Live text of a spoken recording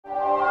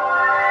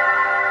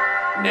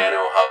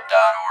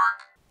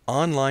nanoHUB.org.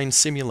 Online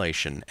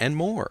simulation and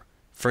more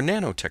for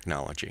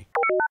nanotechnology.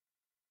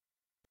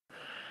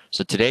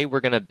 So today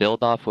we're going to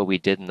build off what we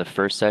did in the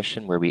first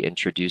session where we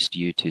introduced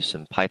you to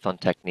some Python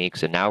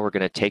techniques, and now we're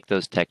going to take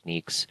those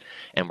techniques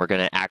and we're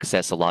going to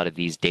access a lot of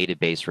these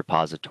database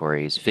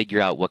repositories, figure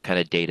out what kind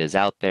of data is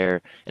out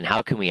there and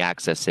how can we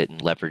access it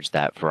and leverage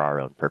that for our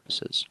own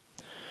purposes.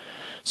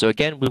 So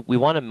again, we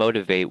want to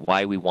motivate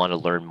why we want to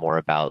learn more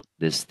about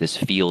this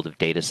field of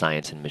data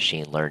science and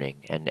machine learning.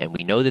 And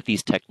we know that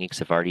these techniques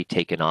have already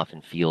taken off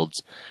in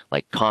fields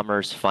like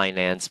commerce,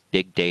 finance,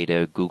 big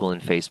data. Google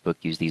and Facebook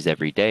use these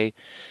every day.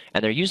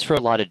 And they're used for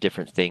a lot of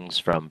different things,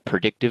 from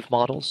predictive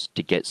models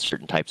to get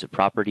certain types of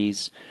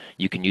properties.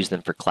 You can use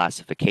them for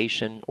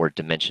classification or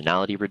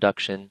dimensionality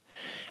reduction.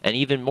 And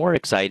even more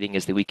exciting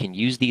is that we can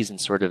use these in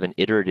sort of an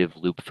iterative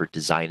loop for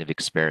design of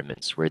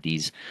experiments, where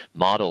these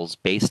models,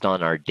 based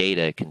on our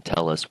data, can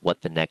tell us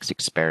what the next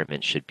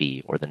experiment should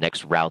be or the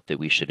next route that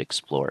we should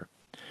explore.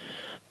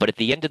 But at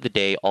the end of the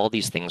day, all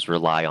these things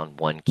rely on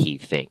one key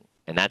thing,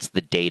 and that's the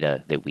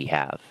data that we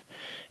have.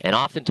 And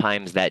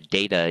oftentimes that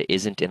data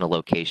isn't in a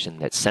location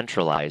that's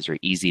centralized or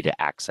easy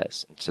to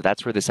access. And so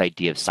that's where this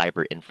idea of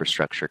cyber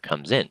infrastructure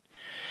comes in.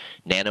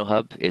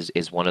 nanoHUB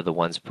is one of the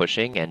ones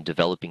pushing and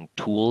developing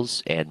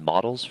tools and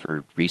models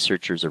for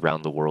researchers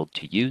around the world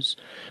to use.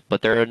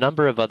 But there are a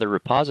number of other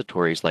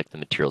repositories like the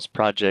Materials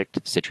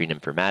Project, Citrine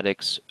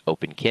Informatics,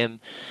 OpenKim,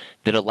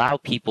 that allow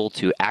people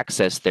to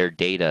access their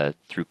data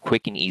through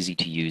quick and easy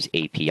to use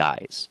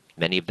APIs.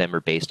 Many of them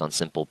are based on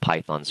simple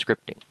Python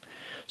scripting.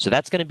 So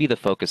that's going to be the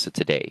focus of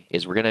today,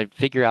 is we're going to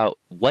figure out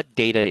what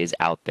data is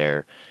out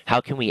there,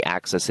 how can we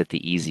access it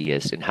the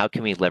easiest, and how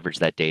can we leverage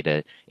that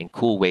data in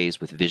cool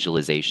ways with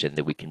visualization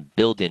that we can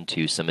build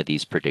into some of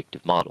these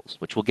predictive models,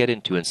 which we'll get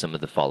into in some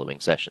of the following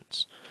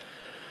sessions.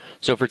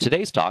 So for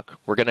today's talk,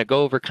 we're going to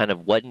go over kind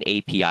of what an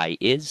API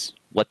is,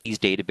 what these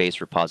database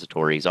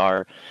repositories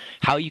are,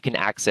 how you can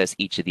access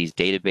each of these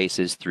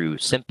databases through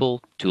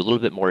simple to a little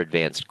bit more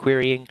advanced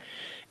querying.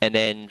 And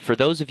then for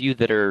those of you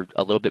that are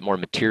a little bit more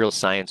material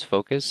science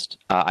focused,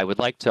 I would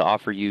like to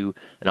offer you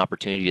an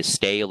opportunity to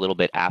stay a little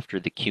bit after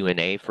the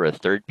Q&A for a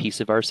third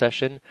piece of our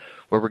session,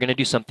 where we're going to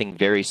do something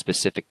very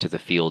specific to the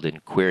field in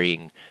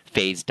querying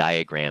phase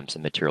diagrams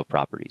and material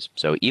properties.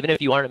 So even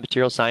if you aren't a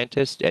material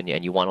scientist and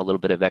you want a little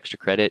bit of extra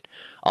credit,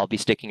 I'll be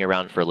sticking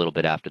around for a little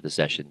bit after the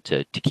session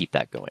to keep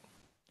that going.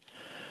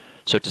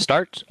 So to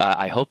start,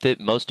 I hope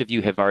that most of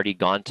you have already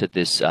gone to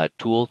this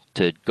tool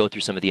to go through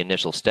some of the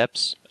initial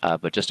steps.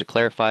 But just to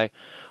clarify,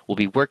 we'll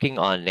be working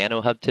on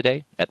nanoHUB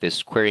today at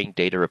this Querying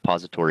Data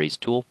Repositories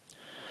tool.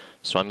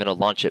 So I'm going to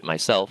launch it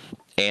myself.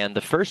 And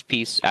the first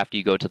piece after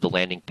you go to the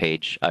landing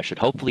page should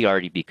hopefully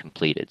already be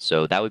completed.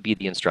 So that would be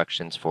the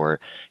instructions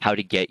for how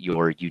to get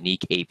your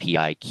unique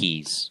API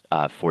keys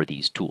for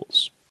these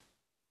tools.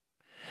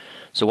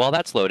 So while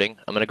that's loading,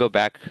 I'm going to go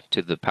back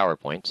to the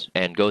PowerPoint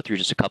and go through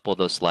just a couple of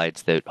those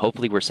slides that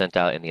hopefully were sent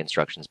out in the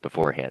instructions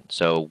beforehand.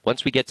 So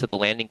once we get to the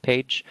landing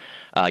page,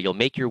 you'll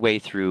make your way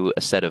through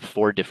a set of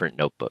 4 different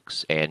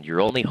notebooks. And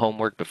your only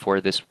homework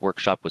before this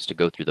workshop was to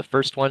go through the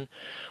first one,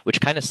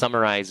 which kind of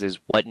summarizes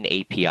what an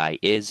API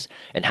is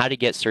and how to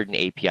get certain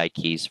API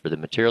keys for the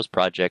Materials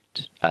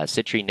Project,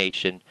 Citrine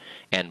Nation,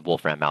 and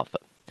Wolfram Alpha.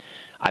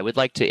 I would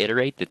like to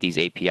iterate that these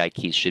API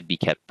keys should be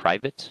kept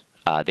private.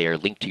 They are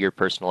linked to your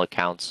personal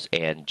accounts,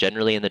 and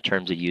generally in the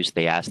terms of use,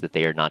 they ask that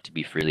they are not to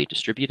be freely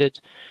distributed,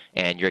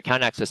 and your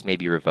account access may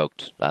be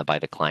revoked by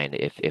the client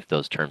if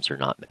those terms are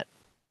not met.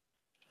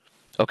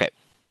 Okay,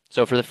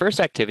 so for the first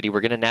activity, we're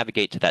going to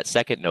navigate to that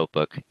second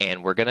notebook,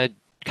 and we're going to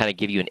kind of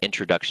give you an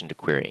introduction to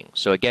querying.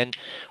 So again,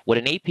 what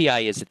an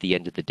API is at the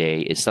end of the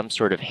day is some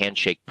sort of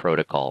handshake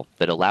protocol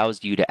that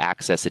allows you to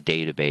access a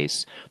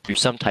database through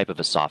some type of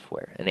a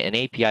software. And an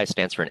API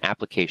stands for an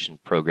application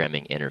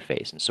programming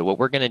interface. And so what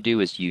we're going to do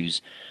is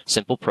use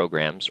simple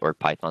programs or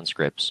Python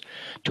scripts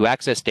to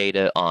access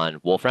data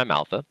on Wolfram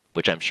Alpha,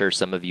 which I'm sure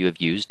some of you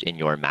have used in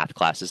your math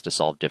classes to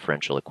solve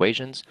differential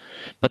equations.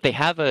 But they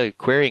have a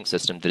querying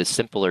system that is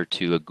similar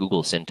to a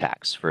Google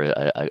syntax for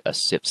a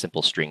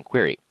simple string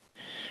query.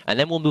 And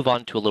then we'll move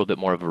on to a little bit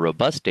more of a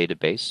robust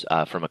database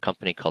from a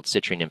company called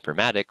Citrine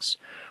Informatics,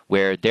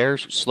 where they're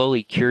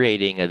slowly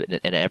curating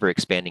an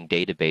ever-expanding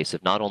database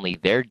of not only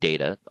their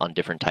data on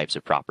different types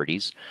of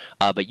properties,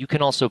 but you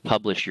can also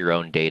publish your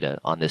own data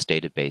on this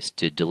database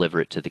to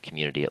deliver it to the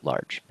community at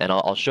large. And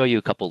I'll show you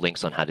a couple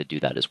links on how to do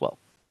that as well.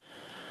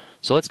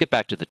 So let's get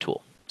back to the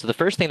tool. So the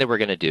first thing that we're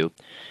going to do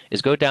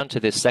is go down to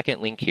this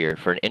second link here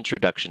for an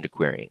introduction to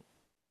querying.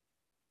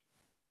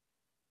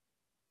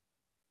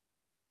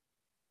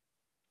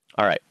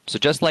 All right, so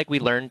just like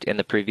we learned in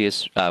the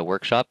previous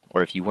workshop,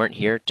 or if you weren't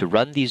here, to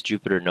run these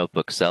Jupyter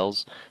Notebook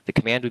cells, the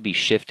command would be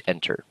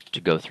Shift-Enter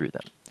to go through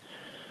them.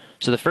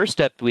 So the first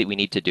step we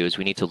need to do is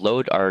we need to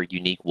load our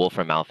unique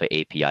Wolfram Alpha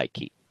API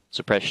key.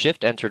 So press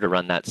Shift-Enter to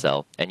run that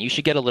cell, and you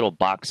should get a little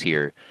box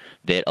here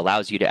that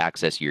allows you to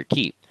access your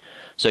key.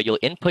 So you'll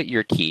input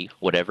your key,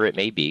 whatever it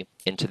may be,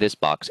 into this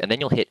box, and then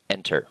you'll hit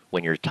Enter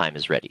when your time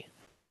is ready.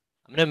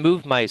 I'm going to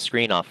move my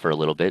screen off for a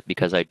little bit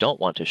because I don't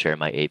want to share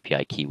my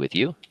API key with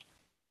you.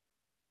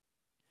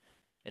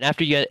 And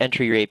after you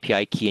enter your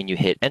API key and you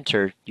hit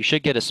enter, you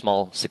should get a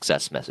small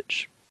success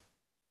message.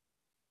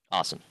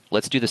 Awesome.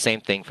 Let's do the same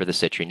thing for the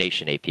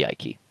Citrination API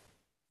key.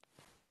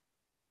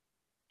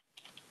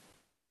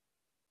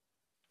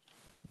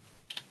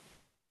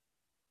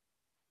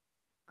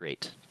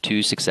 Great.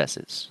 2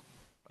 successes.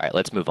 All right,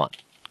 let's move on.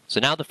 So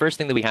now the first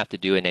thing that we have to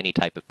do in any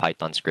type of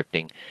Python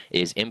scripting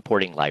is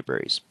importing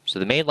libraries. So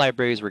the main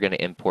libraries we're going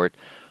to import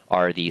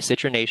are the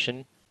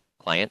Citrination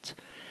client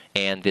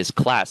and this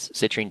class,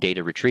 Citrine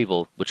Data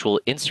Retrieval, which we'll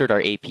insert our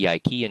API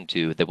key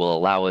into that will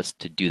allow us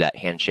to do that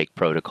handshake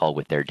protocol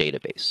with their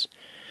database.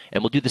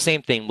 And we'll do the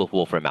same thing with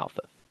Wolfram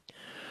Alpha.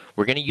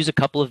 We're going to use a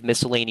couple of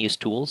miscellaneous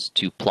tools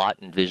to plot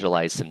and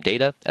visualize some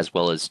data, as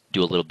well as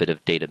do a little bit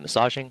of data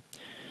massaging.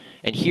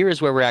 And here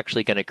is where we're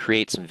actually going to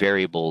create some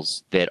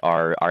variables that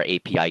are our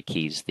API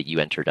keys that you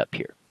entered up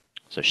here.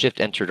 So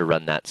Shift-Enter to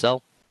run that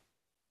cell.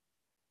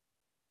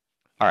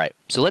 All right,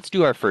 so let's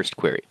do our first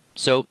query.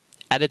 So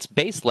at its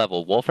base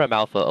level, Wolfram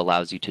Alpha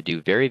allows you to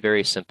do very,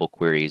 very simple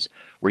queries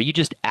where you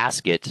just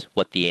ask it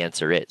what the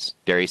answer is,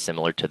 very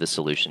similar to the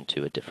solution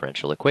to a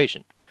differential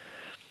equation.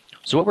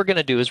 So what we're going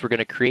to do is we're going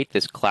to create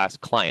this class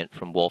client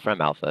from Wolfram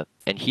Alpha,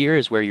 and here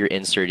is where you're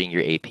inserting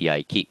your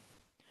API key.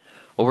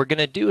 What we're going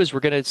to do is we're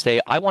going to say,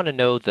 I want to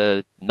know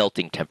the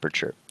melting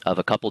temperature of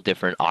a couple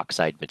different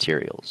oxide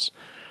materials.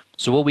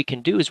 So what we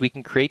can do is we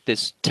can create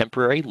this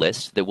temporary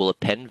list that will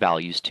append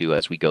values to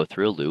as we go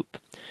through a loop.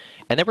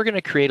 And then we're going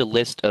to create a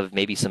list of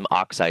maybe some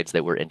oxides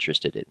that we're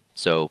interested in.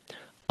 So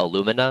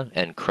alumina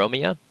and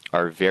chromia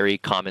are very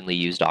commonly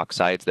used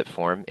oxides that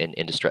form in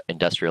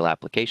industrial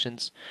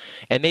applications.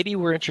 And maybe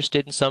we're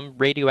interested in some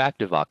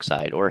radioactive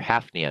oxide, or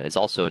hafnia is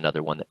also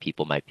another one that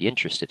people might be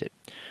interested in.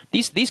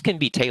 These can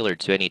be tailored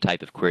to any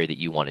type of query that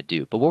you want to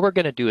do. But what we're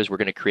going to do is we're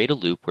going to create a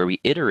loop where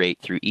we iterate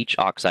through each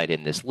oxide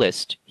in this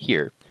list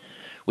here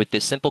with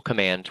this simple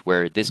command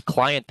where this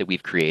client that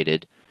we've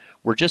created,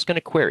 we're just going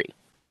to query.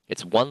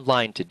 It's one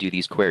line to do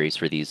these queries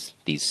for these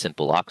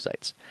simple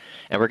oxides.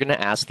 And we're going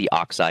to ask the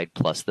oxide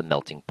plus the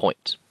melting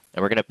point.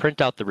 And we're going to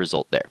print out the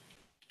result there.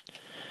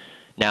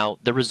 Now,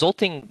 the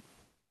resulting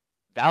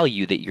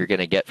value that you're going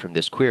to get from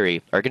this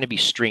query are going to be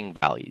string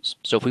values.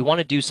 So if we want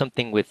to do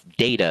something with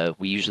data,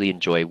 we usually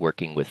enjoy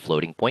working with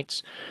floating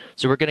points.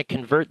 So we're going to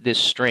convert this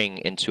string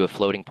into a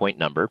floating point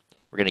number.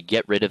 We're going to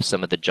get rid of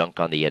some of the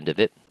junk on the end of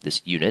it,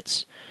 this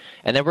units.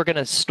 And then we're going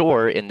to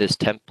store in this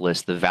temp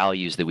list the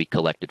values that we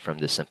collected from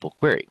this simple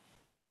query.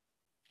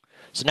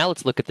 So now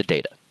let's look at the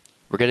data.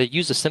 We're going to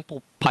use a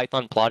simple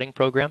Python plotting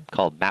program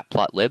called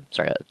matplotlib,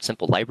 a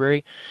simple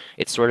library.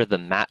 It's sort of the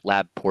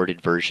MATLAB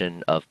ported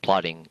version of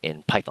plotting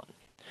in Python.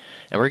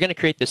 And we're going to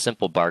create this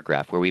simple bar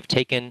graph where we've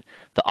taken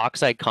the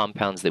oxide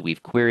compounds that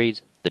we've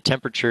queried, the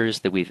temperatures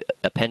that we've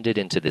appended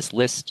into this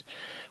list.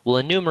 We'll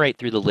enumerate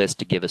through the list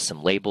to give us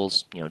some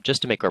labels,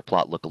 just to make our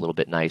plot look a little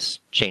bit nice,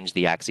 change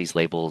the axes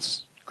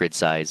labels, grid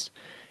size,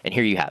 and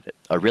here you have it,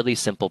 a really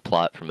simple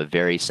plot from a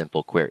very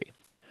simple query,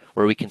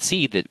 where we can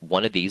see that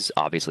one of these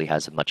obviously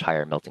has a much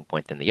higher melting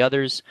point than the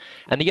others,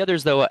 and the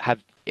others, though,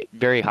 have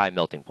very high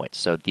melting points.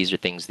 So these are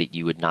things that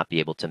you would not be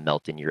able to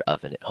melt in your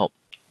oven at home.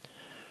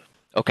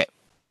 Okay,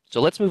 so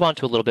let's move on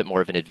to a little bit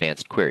more of an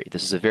advanced query.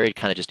 This is a very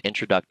kind of just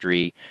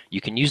introductory.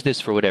 You can use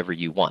this for whatever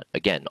you want.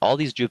 Again, all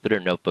these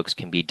Jupyter notebooks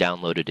can be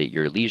downloaded at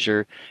your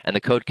leisure, and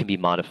the code can be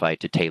modified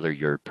to tailor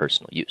your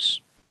personal use.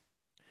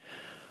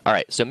 All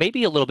right, so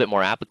maybe a little bit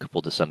more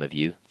applicable to some of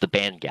you, the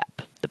band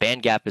gap. The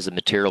band gap is a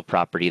material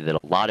property that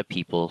a lot of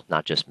people,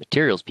 not just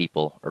materials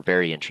people, are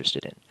very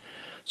interested in.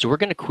 So we're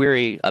going to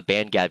query a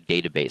band gap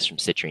database from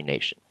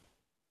Citrination.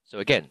 So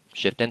again,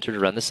 Shift-Enter to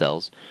run the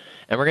cells,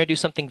 and we're going to do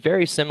something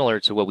very similar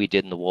to what we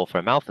did in the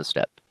Wolfram Alpha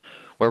step,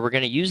 where we're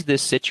going to use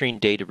this Citrine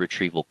Data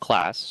Retrieval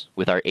class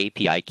with our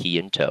API key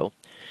in tow,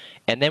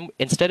 and then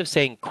instead of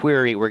saying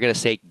query, we're going to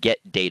say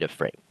get data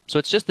frame. So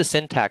it's just the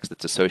syntax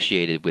that's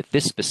associated with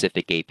this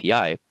specific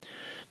API,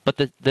 but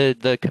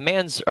the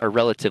commands are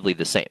relatively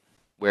the same,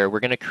 where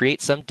we're going to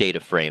create some data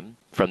frame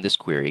from this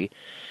query,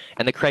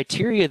 and the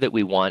criteria that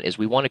we want is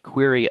we want to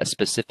query a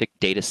specific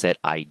dataset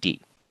ID.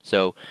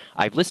 So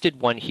I've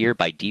listed one here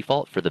by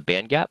default for the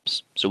band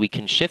gaps, so we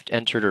can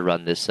Shift-Enter to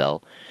run this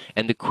cell,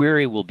 and the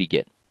query will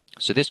begin.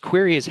 So this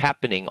query is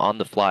happening on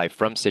the fly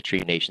from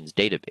Citrination's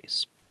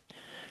database.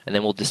 And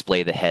then we'll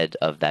display the head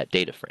of that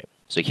data frame.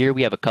 So here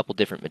we have a couple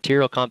different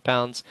material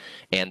compounds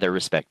and their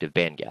respective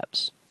band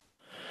gaps.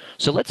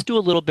 So let's do a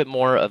little bit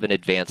more of an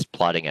advanced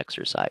plotting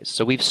exercise.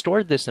 So we've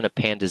stored this in a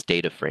pandas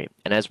data frame.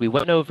 And as we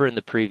went over in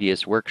the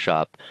previous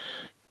workshop,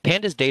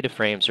 pandas data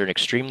frames are an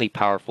extremely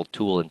powerful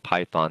tool in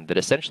Python that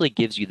essentially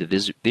gives you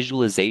the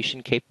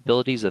visualization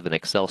capabilities of an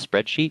Excel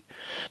spreadsheet,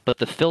 but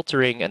the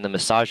filtering and the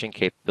massaging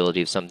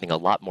capability of something a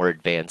lot more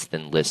advanced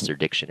than lists or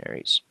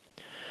dictionaries.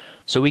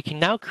 So we can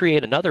now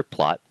create another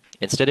plot.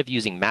 Instead of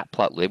using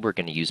matplotlib, we're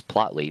going to use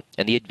plotly.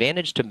 And the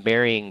advantage to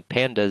marrying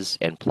pandas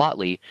and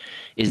plotly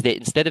is that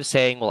instead of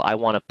saying, well, I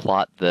want to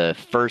plot the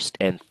first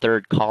and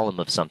third column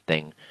of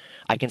something,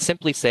 I can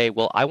simply say,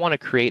 well, I want to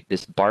create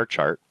this bar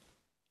chart,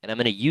 and I'm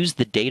going to use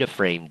the data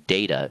frame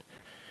data,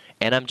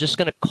 and I'm just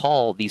going to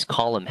call these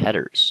column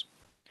headers.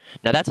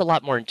 Now that's a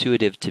lot more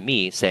intuitive to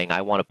me, saying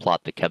I want to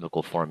plot the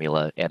chemical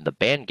formula and the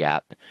band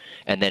gap,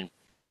 and then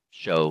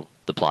show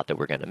the plot that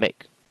we're going to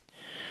make.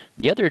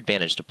 The other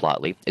advantage to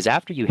Plotly is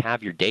after you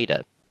have your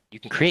data, you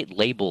can create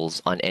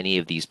labels on any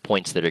of these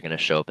points that are going to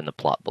show up in the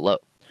plot below.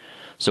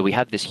 So we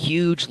have this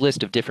huge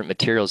list of different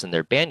materials and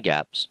their band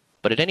gaps,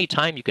 but at any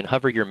time you can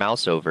hover your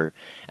mouse over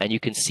and you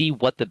can see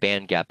what the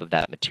band gap of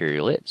that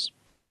material is.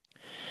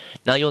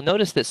 Now you'll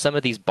notice that some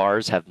of these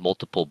bars have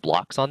multiple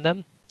blocks on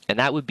them, and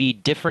that would be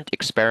different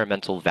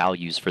experimental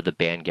values for the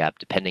band gap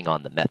depending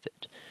on the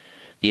method.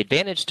 The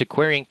advantage to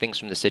querying things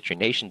from the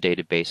citrination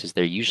database is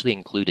they usually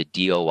include a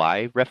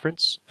DOI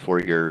reference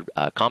for your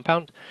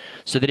compound,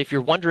 so that if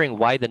you're wondering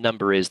why the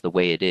number is the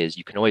way it is,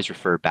 you can always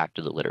refer back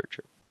to the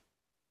literature.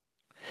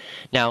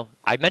 Now,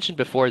 I mentioned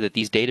before that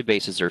these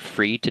databases are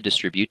free to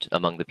distribute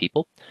among the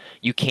people.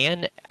 You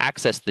can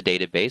access the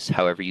database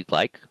however you'd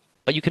like,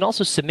 but you can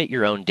also submit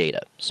your own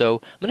data. So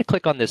I'm going to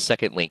click on this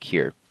second link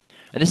here.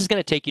 And this is going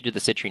to take you to the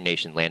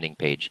Citrination landing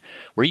page,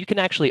 where you can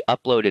actually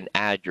upload and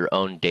add your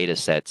own data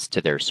sets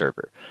to their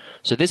server.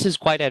 So this is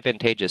quite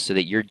advantageous so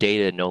that your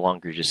data no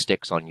longer just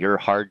sticks on your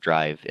hard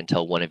drive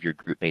until one of your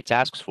group mates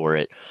asks for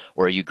it,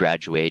 or you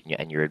graduate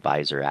and your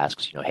advisor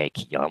asks, hey,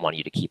 I want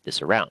you to keep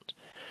this around.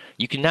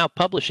 You can now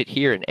publish it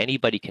here and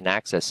anybody can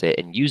access it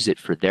and use it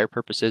for their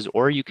purposes,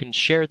 or you can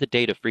share the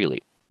data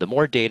freely. The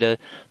more data,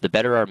 the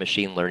better our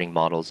machine learning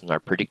models and our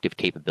predictive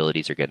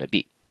capabilities are going to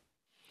be.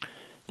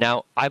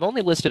 Now, I've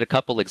only listed a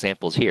couple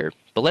examples here,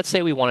 but let's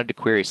say we wanted to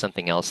query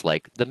something else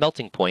like the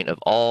melting point of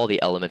all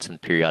the elements in the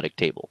periodic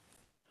table.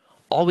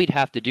 All we'd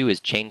have to do is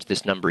change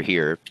this number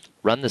here,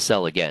 run the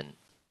cell again,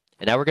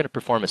 and now we're going to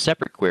perform a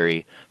separate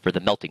query for the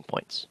melting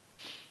points.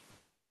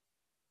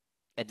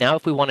 And now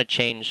if we want to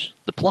change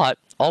the plot,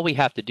 all we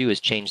have to do is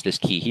change this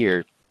key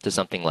here to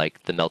something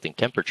like the melting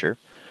temperature.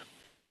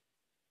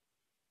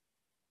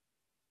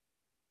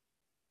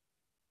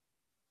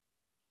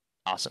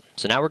 Awesome.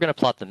 So now we're going to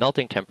plot the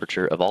melting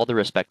temperature of all the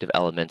respective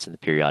elements in the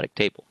periodic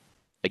table.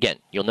 Again,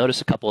 you'll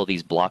notice a couple of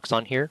these blocks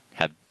on here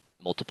have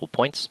multiple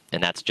points,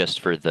 and that's just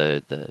for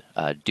the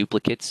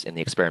duplicates in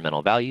the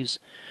experimental values.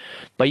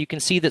 But you can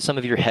see that some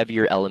of your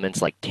heavier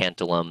elements like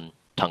tantalum,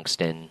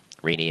 tungsten,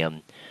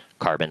 rhenium,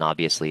 carbon,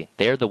 obviously,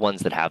 they're the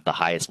ones that have the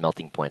highest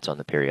melting points on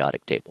the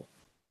periodic table.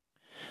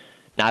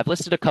 Now, I've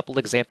listed a couple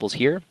examples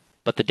here,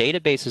 but the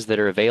databases that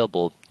are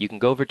available, you can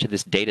go over to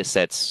this data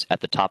sets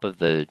at the top of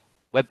the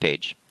web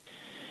page,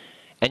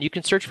 and you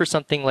can search for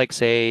something like,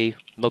 say,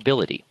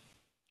 mobility.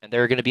 And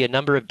there are going to be a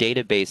number of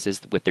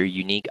databases with their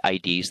unique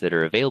IDs that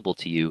are available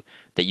to you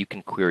that you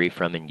can query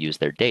from and use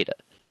their data.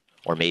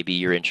 Or maybe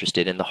you're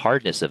interested in the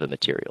hardness of a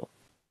material.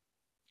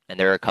 And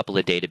there are a couple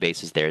of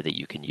databases there that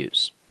you can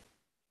use.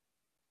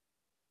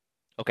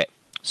 Okay,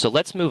 so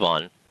let's move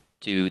on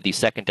to the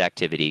second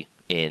activity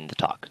in the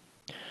talk.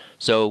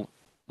 So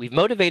we've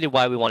motivated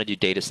why we want to do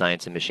data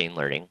science and machine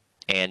learning.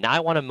 And now I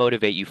want to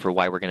motivate you for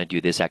why we're going to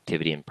do this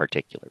activity in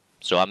particular.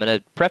 So I'm going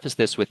to preface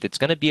this with it's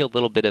going to be a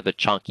little bit of a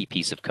chunky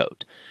piece of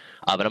code.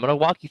 And I'm going to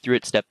walk you through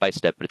it step by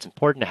step, but it's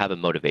important to have a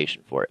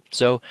motivation for it.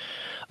 So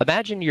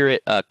imagine you're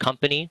at a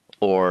company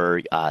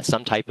or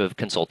some type of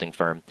consulting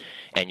firm,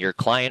 and your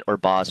client or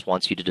boss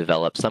wants you to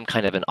develop some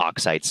kind of an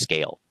oxide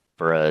scale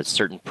for a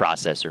certain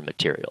process or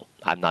material.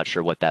 I'm not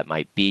sure what that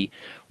might be.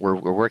 We're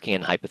working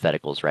in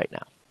hypotheticals right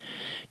now.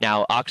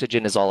 Now,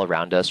 oxygen is all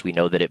around us. We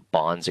know that it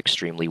bonds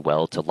extremely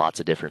well to lots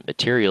of different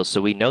materials,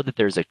 so we know that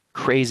there's a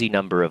crazy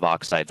number of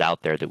oxides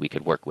out there that we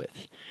could work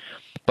with.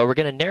 But we're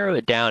going to narrow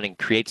it down and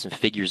create some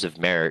figures of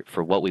merit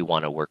for what we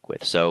want to work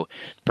with. So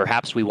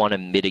perhaps we want to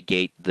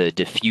mitigate the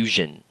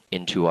diffusion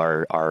into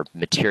our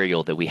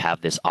material that we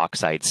have this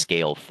oxide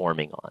scale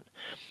forming on.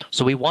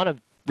 So we want a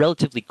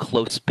relatively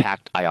close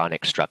packed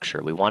ionic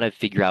structure. We want to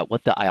figure out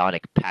what the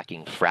ionic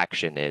packing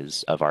fraction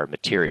is of our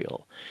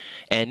material.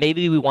 And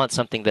maybe we want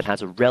something that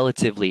has a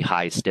relatively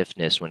high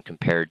stiffness when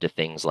compared to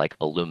things like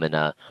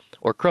alumina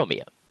or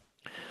chromium.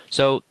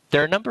 So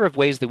there are a number of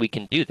ways that we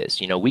can do this.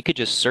 We could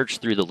just search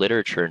through the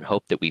literature and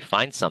hope that we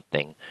find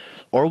something,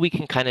 or we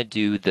can kind of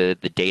do the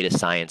data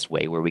science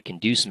way where we can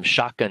do some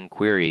shotgun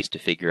queries to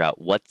figure out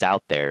what's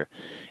out there,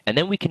 and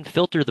then we can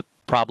filter the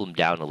problem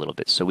down a little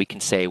bit. So we can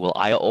say, well,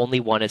 I only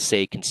want to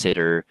say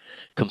consider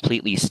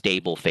completely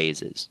stable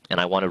phases,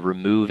 and I want to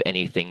remove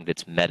anything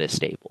that's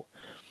metastable.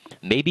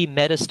 Maybe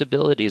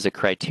metastability is a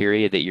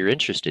criteria that you're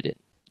interested in.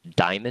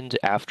 Diamond,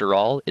 after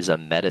all, is a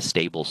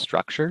metastable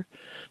structure,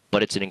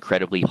 but it's an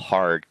incredibly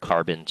hard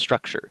carbon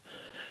structure.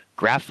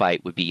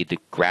 Graphite would be the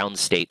ground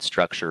state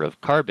structure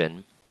of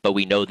carbon, but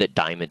we know that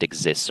diamond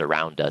exists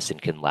around us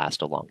and can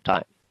last a long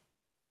time.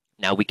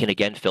 Now we can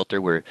again filter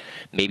where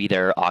maybe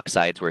there are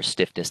oxides where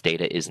stiffness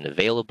data isn't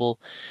available.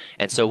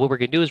 And so what we're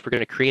going to do is we're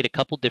going to create a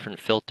couple different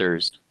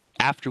filters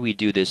after we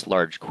do this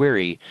large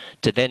query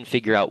to then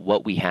figure out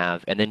what we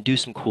have and then do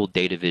some cool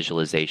data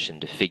visualization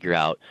to figure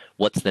out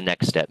what's the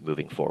next step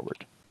moving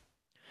forward.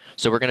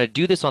 So we're going to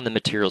do this on the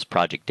materials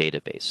project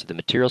database. So the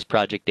materials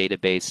project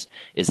database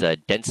is a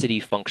density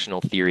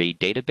functional theory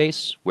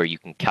database where you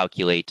can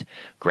calculate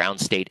ground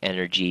state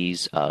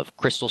energies of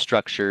crystal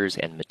structures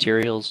and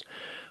materials.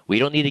 We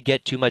don't need to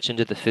get too much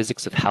into the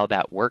physics of how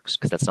that works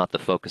because that's not the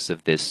focus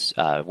of this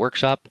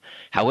workshop.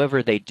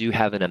 However, they do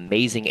have an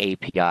amazing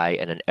API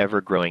and an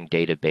ever-growing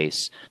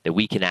database that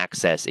we can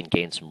access and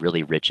gain some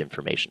really rich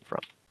information from.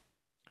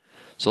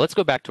 So let's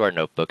go back to our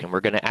notebook, and we're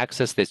going to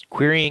access this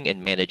querying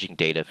and managing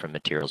data from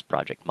Materials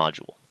Project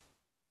module.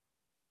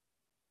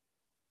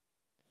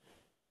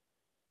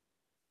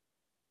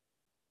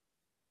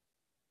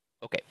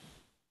 Okay,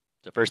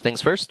 so first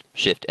things first,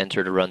 Shift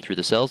Enter to run through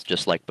the cells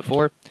just like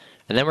before,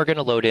 and then we're going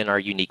to load in our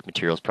unique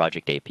Materials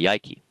Project API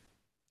key.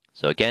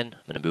 So again,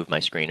 I'm going to move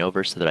my screen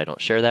over so that I don't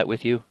share that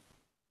with you.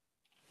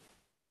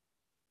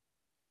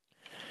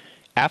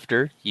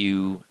 After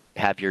you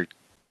have your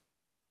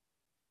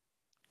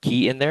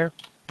key in there,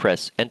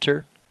 press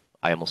Enter.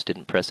 I almost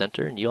didn't press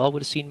Enter, and you all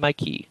would have seen my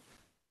key.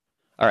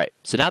 All right,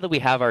 so now that we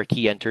have our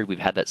key entered, we've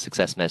had that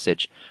success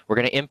message, we're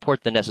going to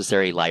import the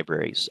necessary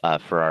libraries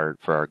for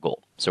our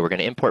goal. So we're going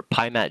to import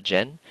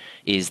PyMatGen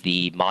is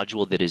the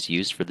module that is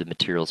used for the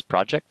materials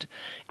project,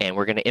 and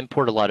we're going to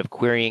import a lot of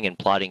querying and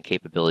plotting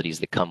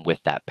capabilities that come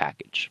with that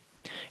package.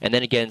 And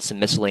then again, some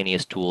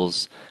miscellaneous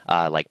tools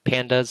like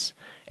pandas,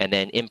 and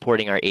then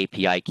importing our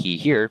API key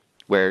here,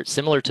 where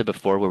similar to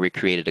before where we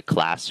created a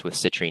class with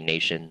Citrine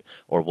Nation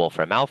or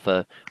Wolfram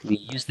Alpha, we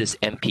use this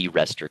MP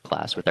Rester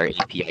class with our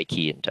API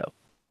key in tow.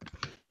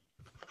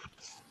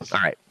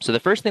 All right, so the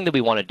first thing that we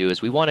want to do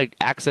is we want to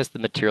access the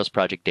materials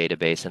project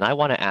database, and I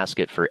want to ask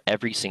it for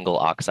every single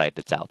oxide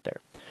that's out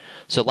there.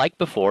 So like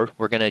before,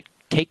 we're going to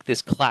take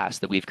this class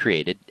that we've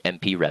created,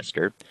 MP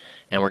Rester,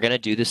 and we're going to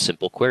do this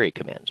simple query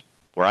command,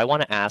 where I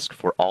want to ask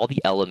for all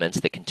the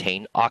elements that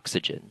contain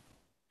oxygen.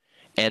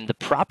 And the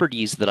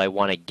properties that I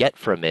want to get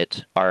from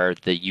it are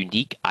the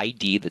unique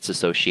ID that's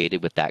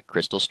associated with that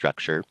crystal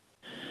structure,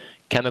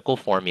 chemical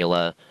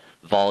formula,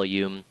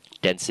 volume,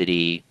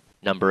 density,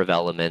 number of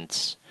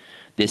elements.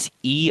 This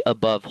E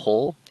above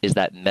whole is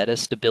that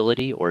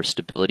metastability or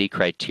stability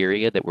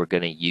criteria that we're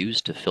going to use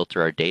to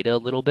filter our data a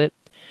little bit.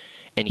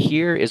 And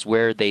here is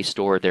where they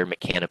store their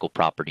mechanical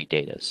property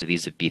data. So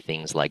these would be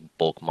things like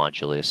bulk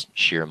modulus,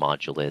 shear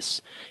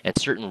modulus, and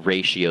certain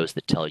ratios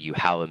that tell you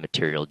how a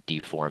material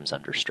deforms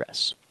under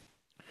stress.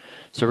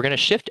 So we're going to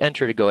Shift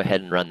Enter to go ahead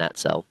and run that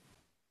cell.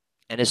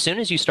 And as soon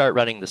as you start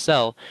running the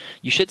cell,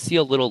 you should see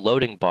a little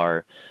loading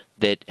bar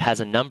that has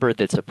a number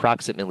that's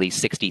approximately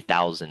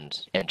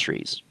 60,000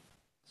 entries.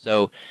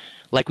 So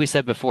like we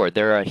said before,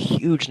 there are a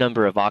huge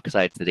number of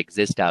oxides that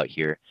exist out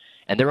here,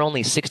 and there are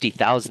only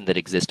 60,000 that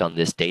exist on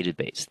this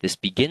database. This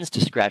begins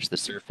to scratch the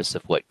surface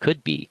of what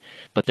could be,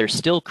 but they're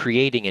still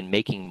creating and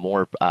making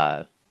more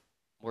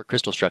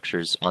crystal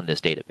structures on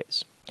this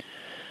database.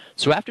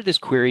 So after this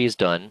query is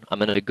done, I'm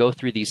going to go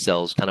through these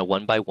cells kind of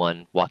one by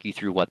one, walk you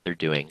through what they're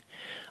doing.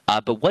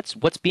 But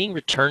what's being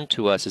returned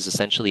to us is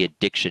essentially a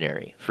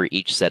dictionary for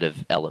each set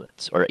of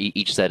elements, or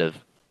each set of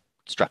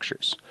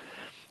structures.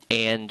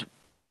 And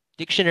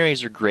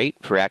dictionaries are great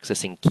for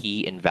accessing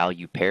key and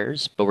value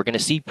pairs, but we're going to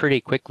see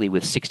pretty quickly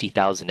with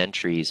 60,000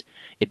 entries,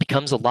 it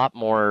becomes a lot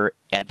more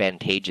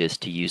advantageous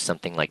to use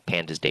something like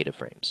Pandas data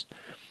frames.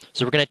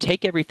 So we're going to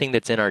take everything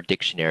that's in our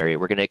dictionary,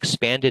 we're going to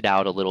expand it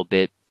out a little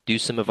bit, do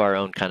some of our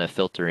own kind of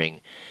filtering,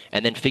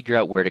 and then figure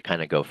out where to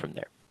kind of go from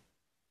there.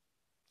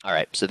 All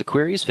right, so the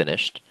query is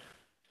finished.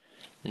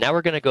 Now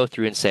we're going to go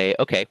through and say,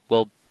 okay,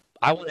 well,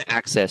 I want to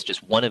access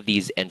just one of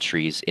these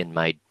entries in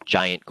my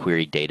giant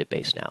query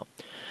database now.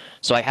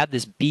 So I have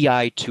this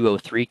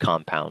BI203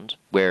 compound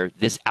where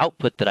this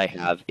output that I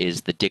have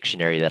is the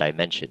dictionary that I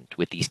mentioned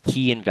with these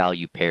key and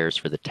value pairs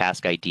for the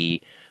task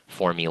ID,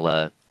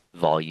 formula,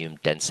 volume,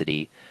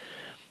 density.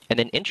 And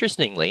then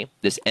interestingly,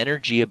 this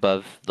energy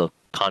above the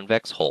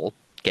convex hull,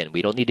 again,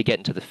 we don't need to get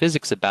into the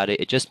physics about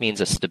it, it just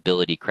means a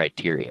stability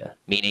criteria,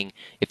 meaning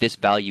if this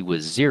value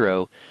was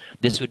 0,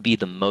 this would be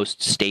the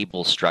most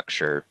stable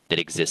structure that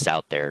exists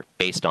out there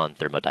based on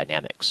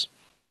thermodynamics.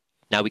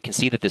 Now we can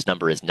see that this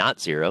number is not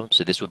 0,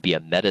 so this would be a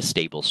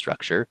metastable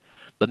structure,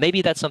 but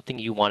maybe that's something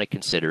you want to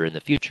consider in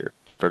the future.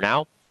 For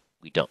now,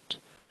 we don't.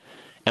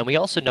 And we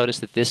also notice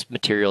that this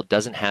material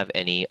doesn't have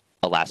any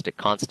elastic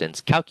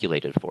constants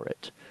calculated for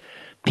it.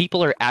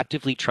 People are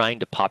actively trying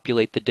to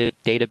populate the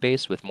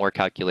database with more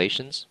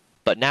calculations,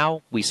 but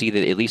now we see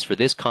that at least for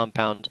this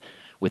compound,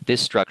 with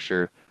this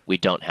structure, we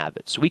don't have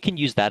it. So we can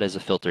use that as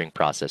a filtering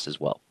process as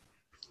well.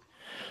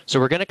 So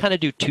we're going to kind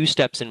of do 2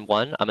 steps in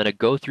one. I'm going to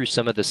go through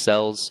some of the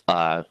cells.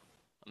 I'm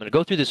going to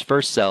go through this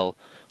first cell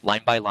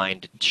line by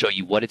line to show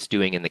you what it's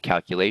doing in the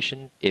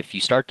calculation. If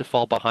you start to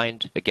fall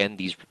behind, again,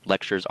 these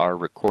lectures are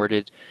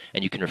recorded,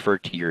 and you can refer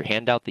to your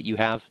handout that you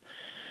have.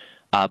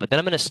 But then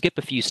I'm going to skip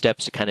a few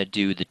steps to kind of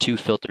do the 2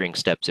 filtering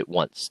steps at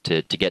once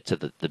to get to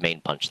the main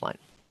punchline.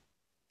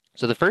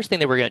 So the first thing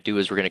that we're going to do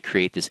is we're going to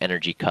create this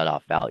energy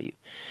cutoff value.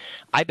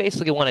 I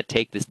basically want to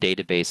take this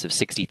database of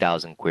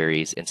 60,000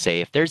 queries and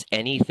say if there's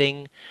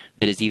anything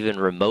that is even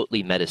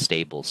remotely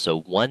metastable, so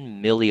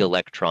 1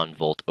 millielectron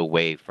volt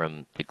away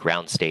from the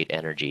ground state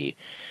energy,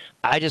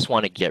 I just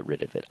want to get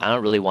rid of it. I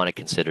don't really want to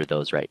consider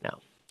those right now.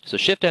 So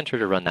Shift Enter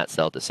to run that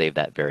cell to save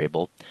that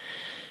variable.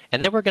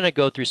 And then we're going to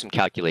go through some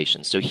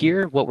calculations. So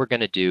here, what we're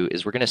going to do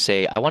is we're going to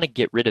say, I want to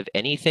get rid of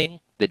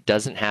anything that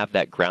doesn't have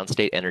that ground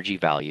state energy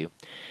value.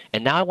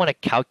 And now I want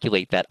to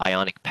calculate that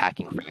ionic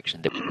packing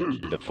fraction that we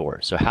mentioned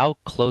before. So how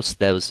close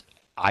those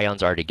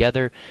ions are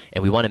together,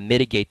 and we want to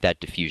mitigate that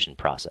diffusion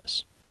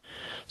process.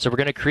 So we're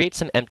going to create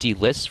some empty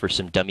lists for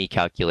some dummy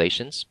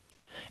calculations.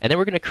 And then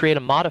we're going to create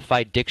a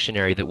modified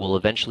dictionary that will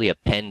eventually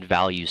append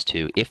values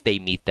to if they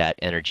meet that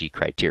energy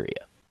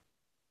criteria.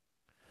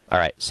 All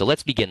right, so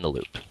let's begin the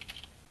loop.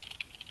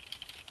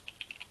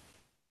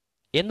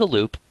 In the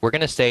loop, we're going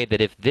to say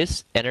that if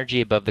this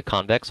energy above the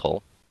convex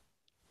hull,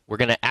 we're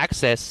going to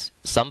access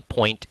some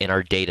point in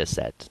our data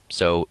set.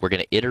 So we're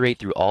going to iterate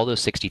through all those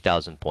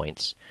 60,000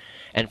 points.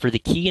 And for the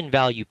key and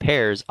value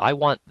pairs, I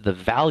want the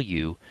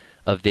value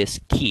of this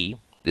key,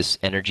 this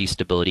energy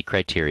stability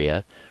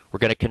criteria. We're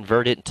going to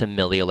convert it into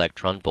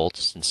millielectron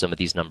volts, and some of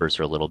these numbers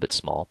are a little bit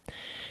small.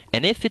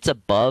 And if it's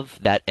above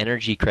that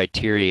energy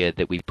criteria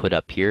that we put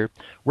up here,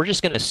 we're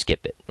just going to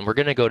skip it. And we're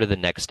going to go to the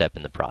next step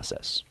in the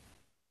process.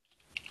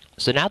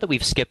 So now that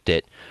we've skipped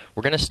it,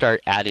 we're going to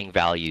start adding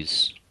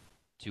values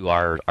to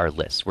our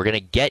list. We're going to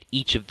get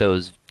each of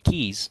those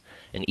keys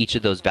and each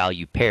of those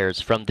value pairs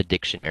from the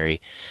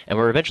dictionary, and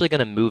we're eventually going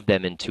to move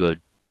them into a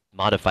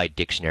modified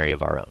dictionary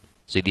of our own.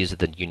 So these are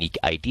the unique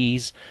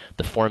IDs,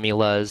 the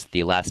formulas, the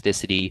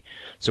elasticity.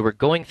 So we're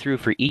going through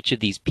for each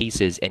of these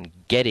pieces and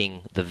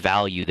getting the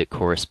value that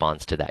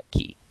corresponds to that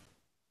key.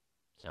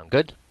 Sound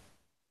good?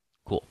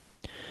 Cool.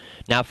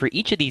 Now for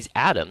each of these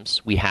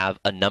atoms, we have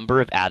a number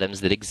of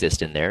atoms that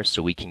exist in there,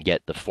 so we can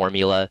get the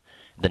formula,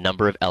 the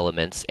number of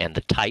elements, and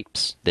the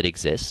types that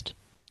exist.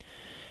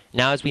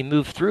 Now as we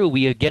move through,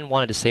 we again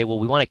wanted to say, well,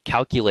 we want to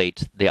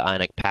calculate the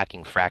ionic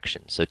packing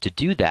fraction. So to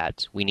do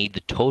that, we need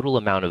the total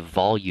amount of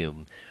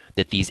volume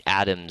that these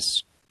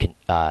atoms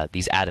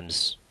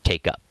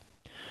take up.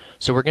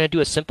 So we're going to do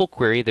a simple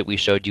query that we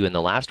showed you in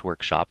the last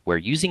workshop, where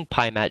using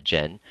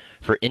PyMatGen,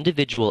 for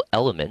individual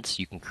elements,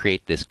 you can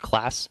create this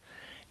class,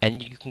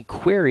 and you can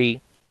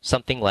query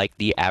something like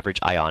the average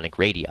ionic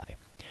radii.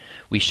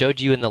 We showed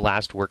you in the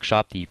last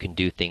workshop that you can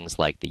do things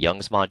like the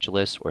Young's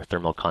modulus or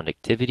thermal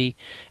conductivity,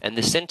 and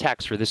the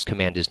syntax for this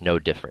command is no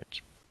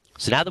different.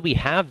 So now that we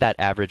have that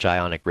average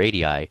ionic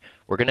radii,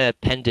 we're going to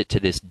append it to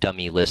this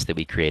dummy list that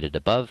we created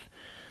above,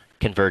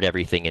 convert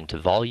everything into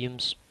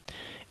volumes.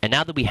 And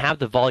now that we have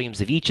the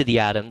volumes of each of the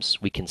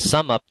atoms, we can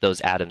sum up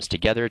those atoms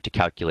together to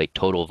calculate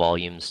total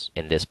volumes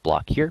in this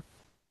block here.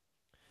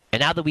 And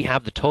now that we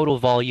have the total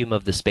volume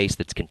of the space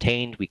that's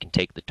contained, we can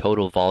take the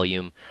total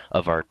volume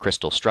of our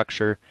crystal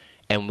structure,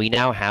 and we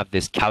now have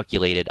this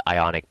calculated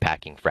ionic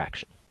packing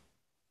fraction.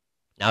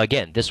 Now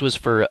again, this was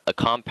for a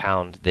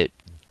compound that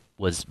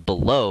was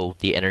below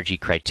the energy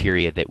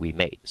criteria that we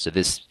made. So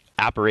this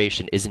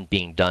operation isn't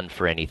being done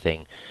for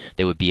anything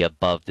that would be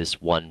above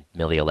this 1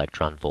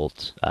 millielectron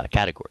volt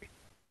category.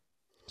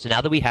 So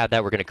now that we have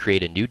that, we're going to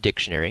create a new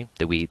dictionary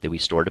that we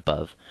stored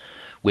above,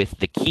 with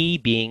the key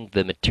being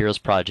the materials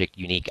project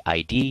unique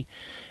ID.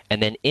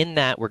 And then in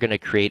that, we're going to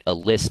create a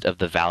list of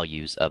the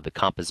values of the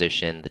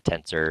composition, the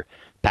tensor,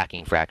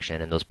 packing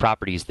fraction, and those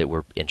properties that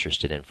we're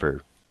interested in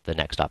for the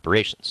next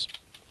operations.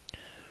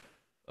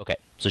 Okay,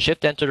 so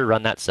Shift Enter to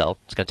run that cell.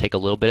 It's going to take a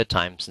little bit of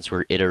time since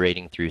we're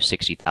iterating through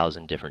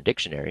 60,000 different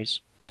dictionaries.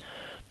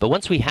 But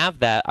once we have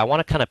that, I want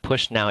to kind of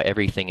push now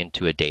everything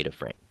into a data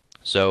frame.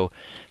 So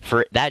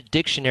for that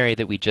dictionary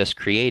that we just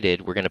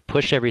created, we're going to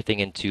push everything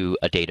into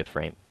a data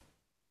frame.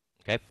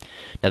 Okay.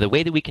 Now the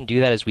way that we can do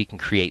that is we can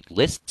create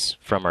lists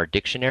from our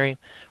dictionary.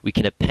 We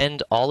can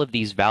append all of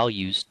these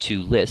values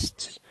to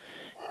lists,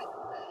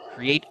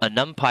 create a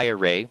NumPy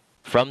array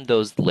from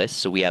those lists.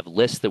 So we have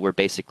lists that we're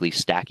basically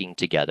stacking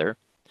together.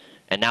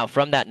 And now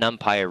from that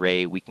NumPy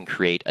array, we can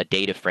create a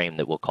data frame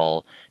that we'll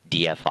call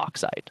df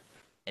oxide.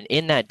 And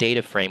in that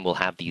data frame, we'll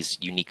have these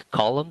unique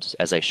columns,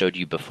 as I showed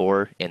you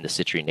before in the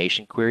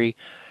citrullination query,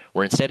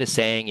 where instead of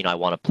saying, I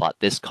want to plot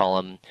this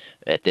column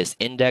at this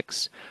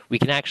index, we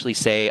can actually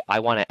say,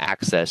 I want to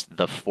access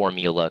the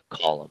formula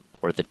column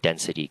or the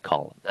density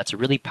column. That's a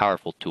really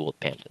powerful tool at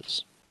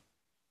Pandas.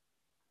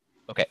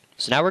 Okay,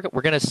 so now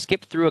we're going to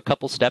skip through a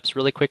couple steps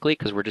really quickly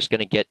because we're just going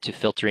to get to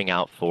filtering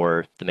out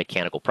for the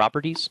mechanical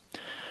properties.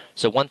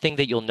 So one thing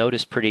that you'll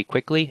notice pretty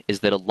quickly is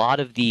that a lot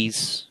of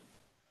these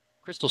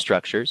crystal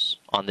structures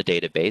on the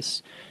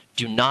database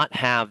do not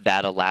have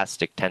that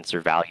elastic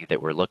tensor value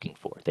that we're looking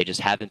for. They just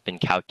haven't been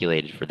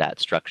calculated for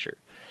that structure.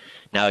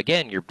 Now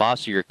again, your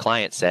boss or your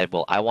client said,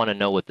 well, I want to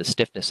know what the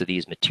stiffness of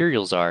these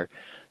materials are.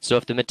 So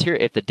if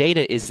the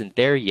data isn't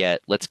there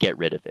yet, let's get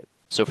rid of it.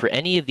 So for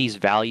any of these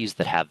values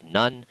that have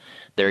none,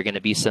 there are going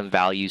to be some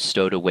values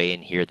stowed away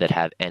in here that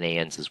have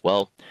NaNs as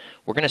well.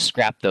 We're going to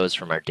scrap those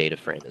from our data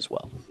frame as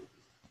well.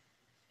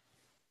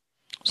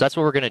 So that's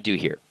what we're going to do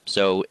here.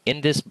 So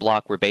in this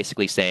block, we're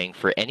basically saying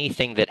for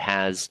anything that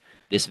has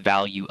this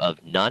value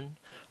of none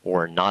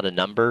or not a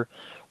number,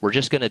 we're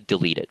just going to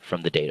delete it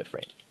from the data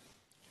frame.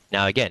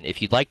 Now again,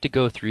 if you'd like to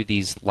go through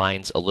these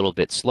lines a little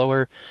bit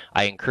slower,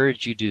 I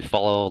encourage you to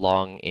follow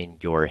along in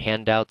your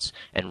handouts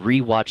and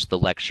re-watch the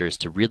lectures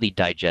to really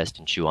digest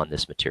and chew on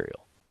this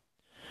material.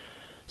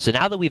 So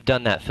now that we've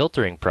done that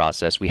filtering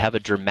process, we have a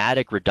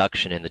dramatic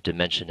reduction in the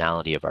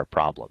dimensionality of our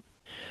problem.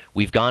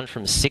 We've gone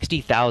from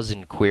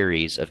 60,000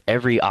 queries of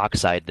every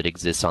oxide that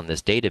exists on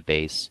this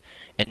database,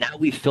 and now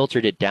we've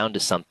filtered it down to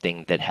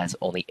something that has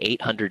only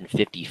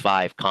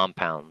 855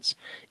 compounds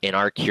in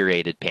our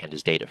curated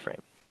pandas data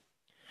frame.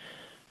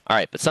 All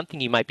right, but something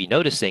you might be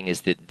noticing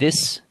is that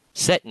this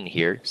set in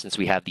here, since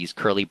we have these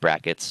curly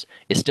brackets,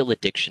 is still a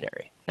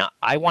dictionary. Now,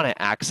 I want to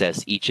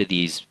access each of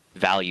these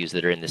values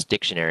that are in this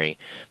dictionary,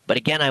 but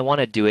again, I want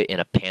to do it in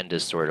a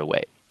pandas sort of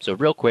way. So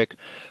real quick,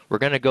 we're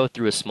going to go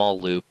through a small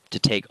loop to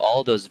take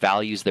all those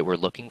values that we're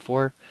looking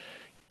for,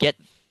 get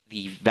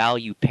the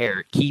value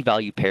pair, key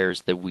value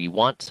pairs that we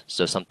want.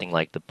 So something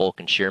like the bulk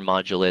and shear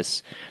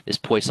modulus, this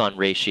Poisson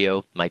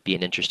ratio might be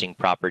an interesting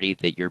property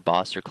that your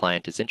boss or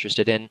client is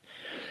interested in.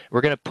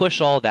 We're going to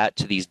push all that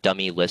to these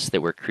dummy lists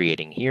that we're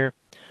creating here.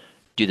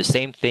 Do the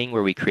same thing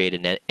where we create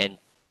a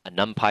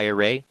NumPy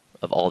array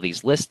of all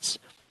these lists,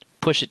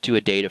 push it to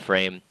a data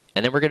frame,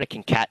 and then we're going to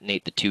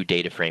concatenate the two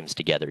data frames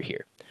together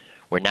here,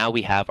 where now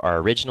we have our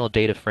original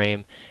data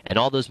frame and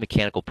all those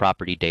mechanical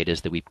property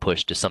data that we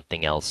pushed to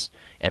something else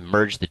and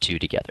merge the two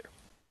together.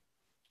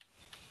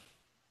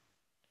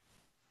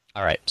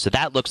 All right, so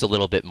that looks a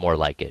little bit more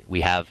like it. We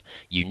have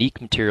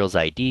unique materials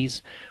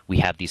IDs, we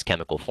have these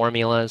chemical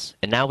formulas,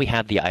 and now we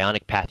have the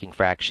ionic packing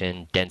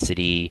fraction,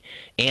 density,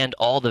 and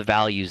all the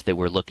values that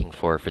we're looking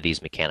for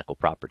these mechanical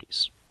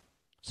properties.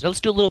 So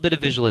let's do a little bit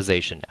of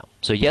visualization now.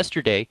 So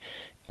yesterday,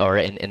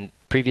 or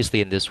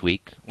previously in this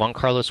week, Juan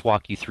Carlos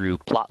walked you through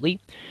Plotly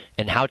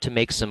and how to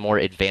make some more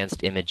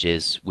advanced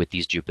images with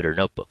these Jupyter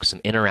notebooks, some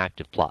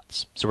interactive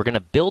plots. So we're going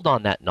to build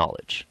on that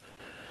knowledge.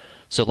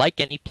 So like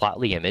any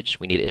Plotly image,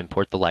 we need to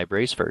import the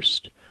libraries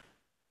first.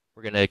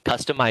 We're going to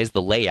customize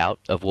the layout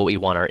of what we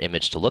want our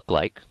image to look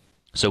like.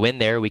 So in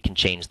there, we can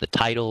change the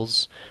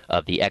titles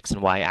of the X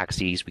and Y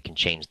axes. We can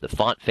change the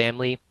font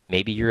family.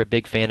 Maybe you're a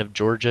big fan of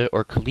Georgia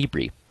or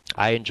Calibri.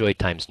 I enjoy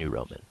Times New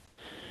Roman.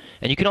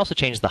 And you can also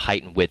change the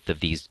height and width of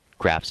these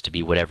graphs to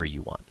be whatever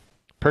you want.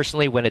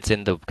 Personally, when it's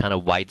in the kind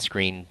of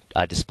widescreen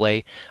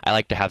display, I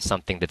like to have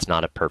something that's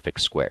not a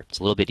perfect square. It's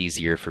a little bit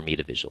easier for me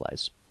to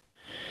visualize.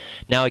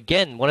 Now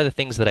again, one of the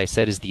things that I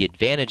said is the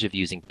advantage of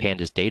using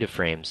pandas data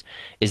frames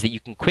is that you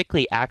can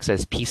quickly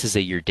access pieces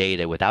of your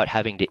data without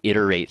having to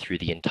iterate through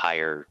the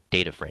entire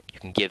data frame.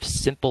 You can give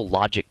simple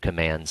logic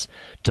commands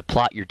to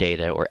plot your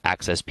data or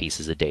access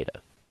pieces of data.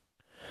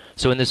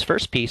 So in this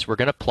first piece, we're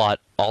going to plot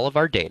all of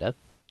our data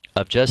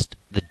of just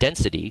the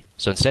density.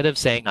 So instead of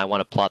saying I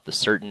want to plot the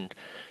certain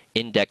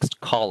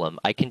indexed column,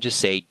 I can just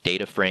say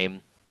data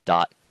frame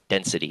dot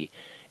density,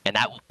 and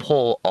that will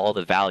pull all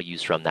the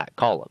values from that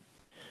column.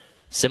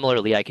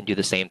 Similarly, I can do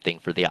the same thing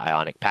for the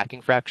ionic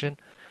packing fraction,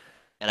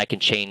 and I can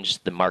change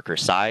the marker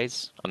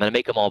size. I'm going to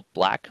make them all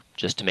black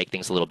just to make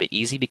things a little bit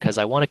easy because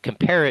I want to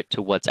compare it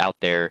to what's out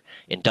there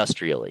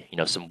industrially,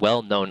 some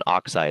well-known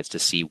oxides to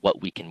see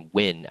what we can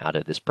win out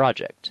of this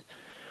project.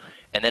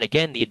 And then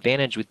again, the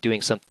advantage with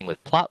doing something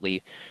with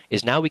Plotly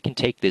is now we can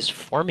take this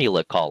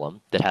formula column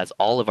that has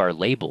all of our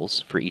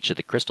labels for each of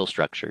the crystal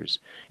structures,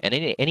 and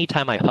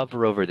anytime I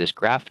hover over this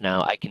graph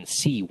now, I can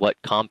see what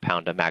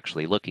compound I'm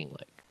actually looking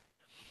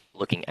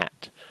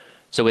at.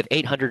 So with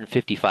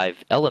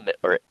 855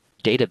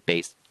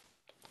 database,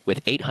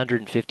 with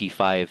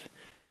 855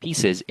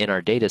 pieces in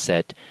our data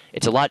set,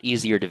 it's a lot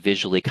easier to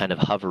visually kind of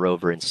hover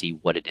over and see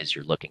what it is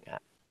you're looking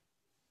at.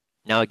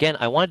 Now again,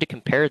 I wanted to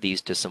compare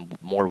these to some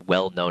more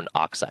well-known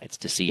oxides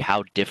to see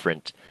how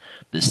different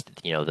this,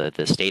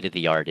 the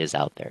state-of-the-art is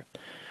out there.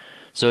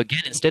 So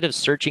again, instead of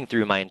searching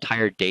through my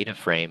entire data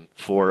frame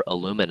for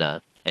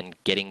alumina and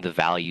getting the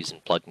values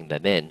and plugging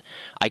them in,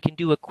 I can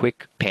do a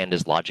quick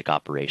pandas logic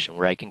operation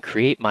where I can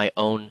create my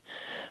own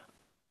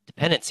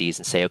dependencies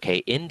and say, okay,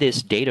 in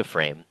this data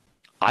frame,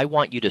 I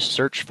want you to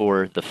search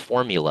for the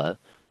formula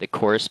that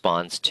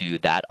corresponds to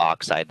that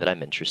oxide that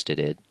I'm interested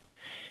in.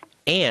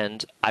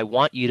 And I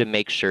want you to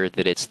make sure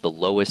that it's the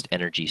lowest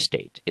energy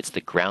state. It's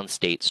the ground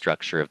state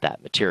structure of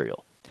that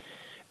material.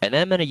 And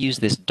then I'm going to use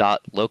this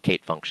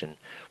 .locate function,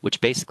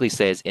 which basically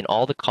says in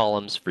all the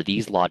columns for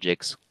these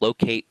logics,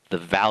 locate the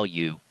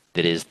value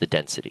that is the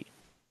density.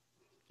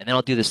 And then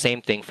I'll do the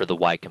same thing for the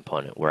Y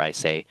component, where I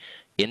say,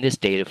 in this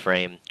data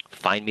frame,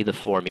 find me the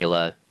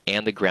formula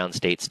and the ground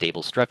state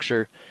stable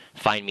structure,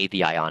 find me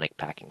the ionic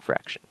packing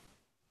fraction.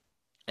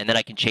 And then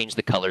I can change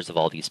the colors of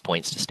all these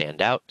points to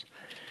stand out.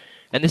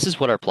 And this is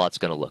what our plot's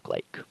going to look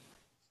like.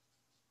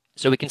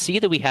 So we can see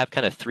that we have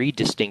kind of three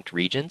distinct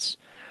regions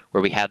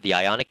where we have the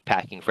ionic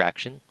packing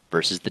fraction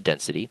versus the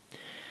density.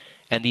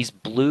 And these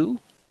blue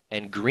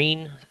and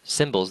green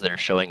symbols that are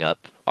showing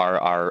up are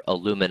our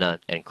alumina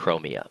and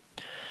chromia.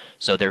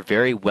 So they're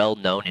very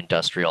well-known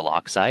industrial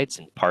oxides,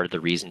 and part of the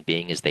reason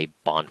being is they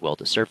bond well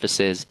to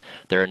surfaces.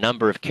 There are a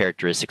number of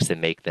characteristics that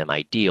make them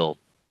ideal,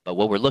 but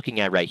what we're looking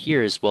at right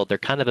here is, well, they're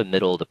kind of a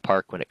middle of the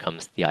park when it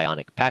comes to the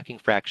ionic packing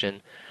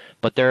fraction,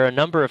 but there are a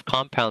number of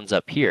compounds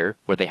up here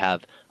where they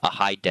have a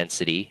high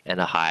density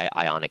and a high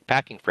ionic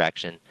packing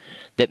fraction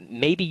that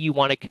maybe you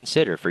want to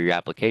consider for your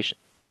application.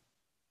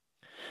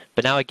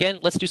 But now again,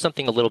 let's do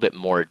something a little bit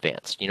more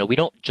advanced. We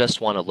don't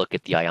just want to look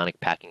at the ionic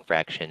packing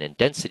fraction and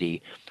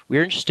density.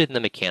 We're interested in the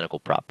mechanical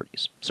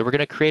properties. So we're going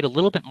to create a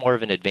little bit more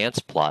of an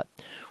advanced plot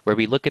where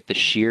we look at the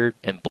shear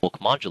and bulk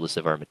modulus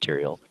of our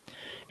material.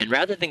 And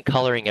rather than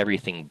coloring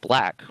everything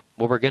black,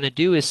 what we're going to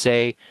do is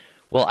say,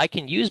 well, I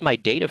can use my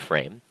data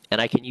frame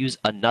and I can use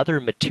another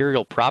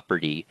material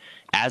property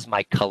as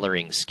my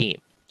coloring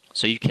scheme.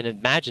 So you can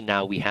imagine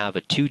now we have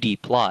a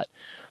 2D plot,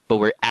 but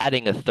we're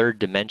adding a third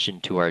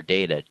dimension to our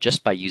data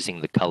just by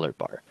using the color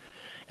bar.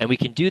 And we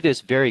can do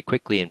this very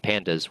quickly in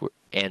Pandas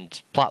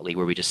and Plotly,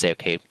 where we just say,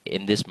 okay,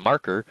 in this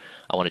marker,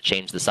 I want to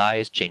change the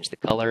size, change the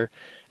color,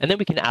 and then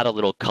we can add a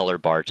little color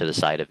bar to the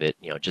side of it,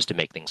 just to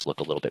make things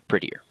look a little bit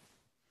prettier.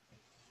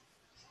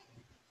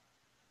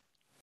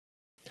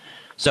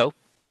 So,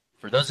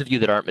 for those of you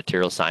that aren't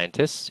material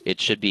scientists, it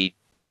should be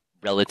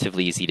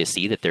relatively easy to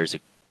see that there's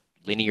a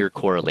linear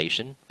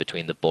correlation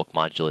between the bulk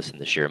modulus and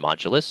the shear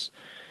modulus.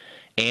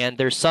 And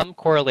there's some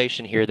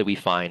correlation here that we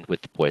find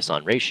with the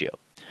Poisson ratio.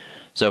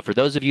 So for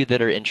those of you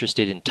that are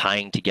interested in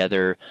tying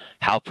together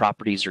how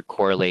properties are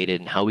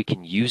correlated and how we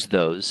can use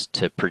those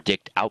to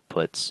predict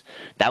outputs,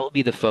 that will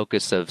be the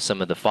focus of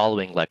some of the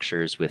following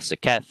lectures with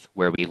Saketh,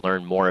 where we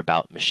learn more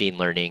about machine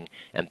learning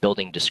and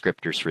building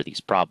descriptors for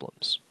these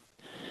problems.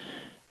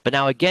 But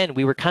now again,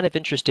 we were kind of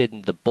interested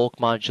in the bulk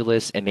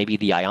modulus and maybe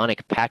the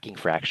ionic packing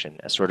fraction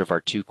as sort of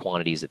our two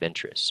quantities of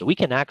interest. So we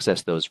can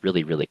access those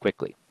really, really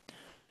quickly.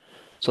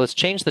 So let's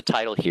change the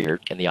title here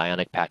in the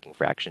ionic packing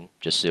fraction,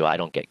 just so I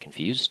don't get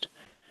confused.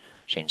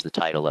 Change the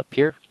title up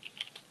here.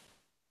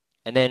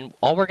 And then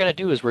all we're going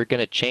to do is we're going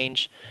to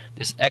change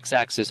this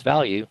x-axis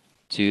value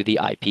to the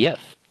IPF.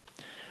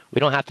 We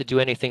don't have to do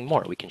anything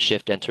more. We can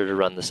shift enter to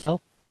run the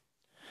cell.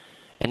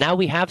 And now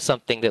we have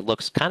something that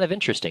looks kind of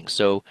interesting.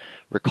 So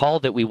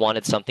recall that we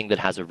wanted something that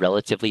has a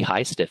relatively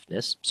high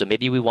stiffness. So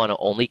maybe we want to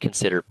only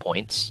consider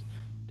points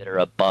that are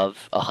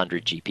above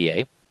 100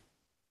 GPa.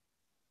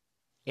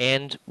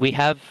 And we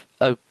have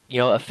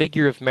a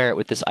figure of merit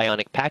with this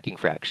ionic packing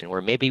fraction,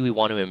 where maybe we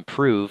want to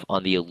improve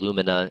on the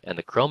alumina and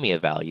the chromia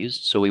values,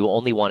 so we will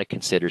only want to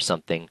consider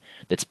something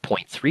that's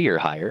 0.3 or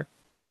higher.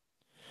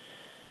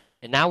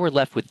 And now we're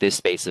left with this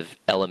space of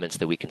elements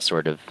that we can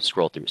sort of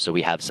scroll through. So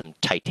we have some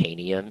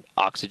titanium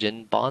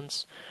oxygen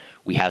bonds.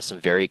 We have some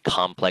very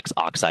complex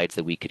oxides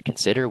that we could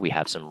consider. We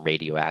have some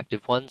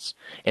radioactive ones.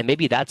 And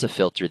maybe that's a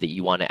filter that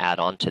you want to add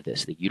on to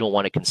this, that you don't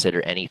want to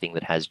consider anything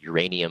that has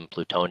uranium,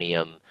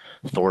 plutonium,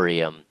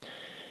 thorium.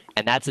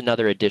 And that's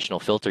another additional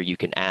filter you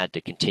can add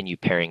to continue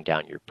paring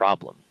down your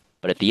problem.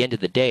 But at the end of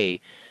the day,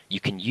 you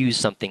can use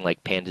something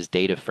like Pandas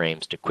data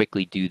frames to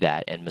quickly do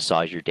that and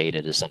massage your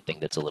data to something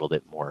that's a little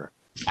bit more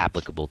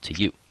applicable to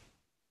you.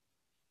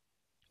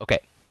 Okay.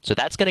 So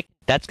that's going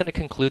to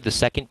conclude the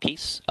second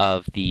piece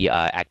of the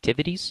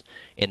activities.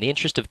 In the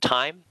interest of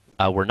time,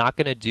 we're not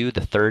going to do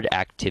the third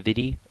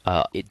activity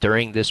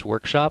during this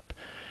workshop.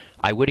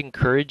 I would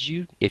encourage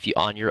you, if you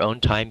on your own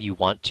time you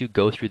want to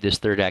go through this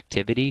third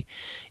activity.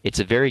 It's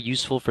very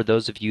useful for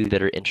those of you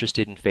that are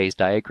interested in phase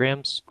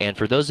diagrams, and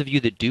for those of you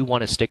that do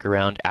want to stick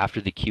around after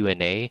the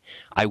Q&A,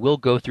 I will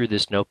go through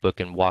this notebook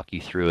and walk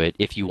you through it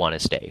if you want to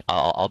stay.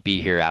 I'll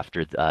be here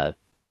after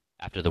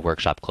the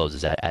workshop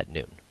closes at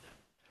noon.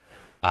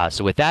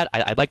 So with that,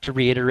 I'd like to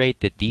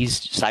reiterate that these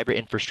cyber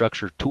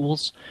infrastructure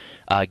tools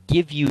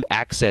give you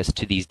access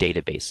to these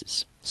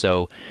databases.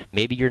 So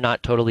maybe you're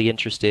not totally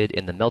interested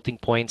in the melting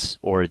points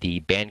or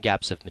the band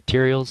gaps of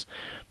materials,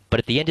 but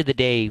at the end of the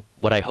day,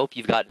 what I hope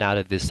you've gotten out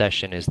of this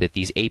session is that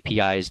these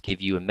APIs give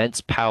you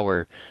immense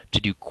power to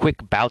do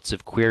quick bouts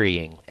of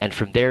querying, and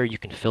from there you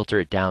can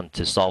filter it down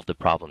to solve the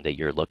problem that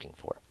you're looking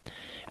for.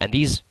 And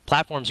these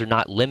platforms are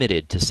not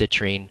limited to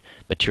Citrine,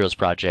 Materials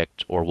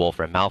Project, or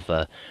Wolfram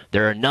Alpha.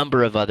 There are a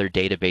number of other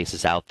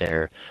databases out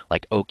there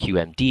like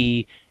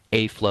OQMD,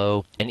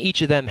 AFlow, and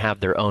each of them have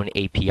their own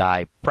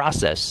API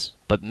process,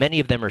 but many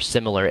of them are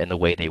similar in the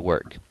way they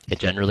work. It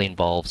generally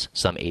involves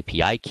some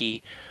API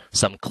key,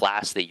 some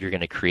class that you're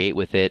going to create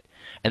with it,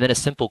 and then a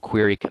simple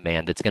query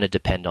command that's going to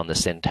depend on the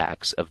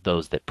syntax of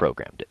those that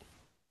programmed it.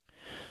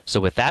 So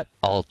with that,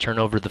 I'll turn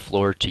over the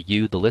floor to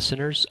you, the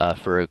listeners,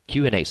 for a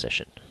Q&A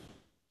session.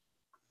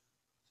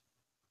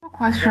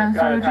 Question.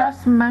 So you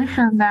just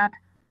mentioned that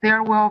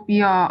there will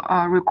be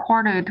a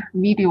recorded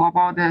video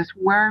about this.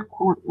 Where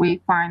could we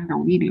find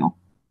the video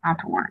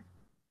afterward?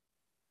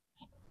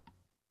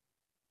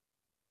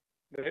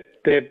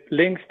 The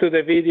links to the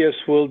videos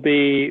will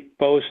be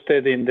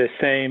posted in the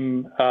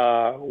same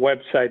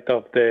website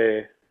of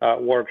the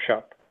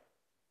workshop.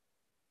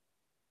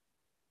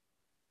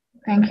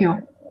 Thank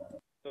you.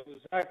 So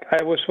Zach,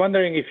 I was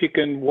wondering if you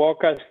can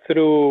walk us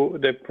through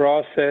the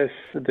process,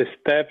 the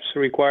steps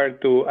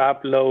required to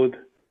upload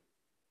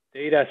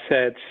data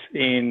sets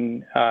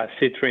in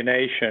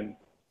Citrination.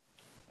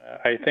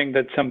 I think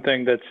that's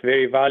something that's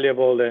very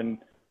valuable, and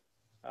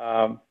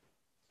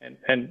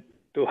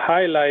to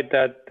highlight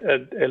that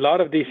a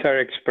lot of these are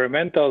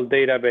experimental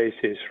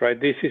databases, right?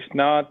 This is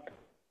not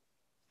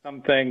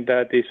something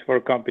that is for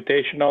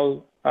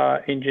computational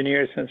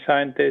engineers and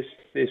scientists.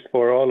 It's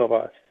for all of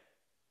us.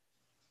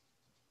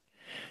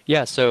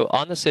 Yeah, so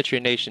on the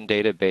Citrination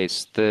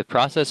database, the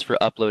process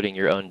for uploading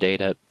your own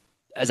data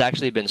has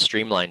actually been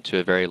streamlined to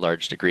a very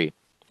large degree.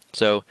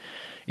 So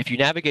if you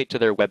navigate to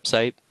their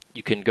website,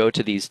 you can go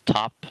to these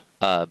top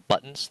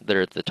buttons that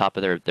are at the top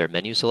of their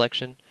menu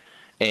selection,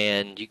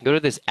 and you can go to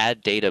this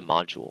Add Data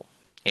module.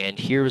 And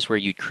here's where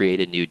you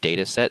create a new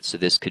data set. So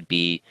this could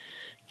be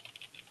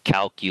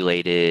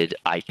calculated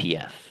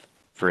IPF,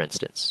 for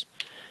instance.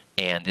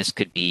 And this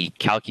could be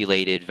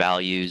calculated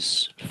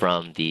values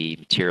from the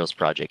Materials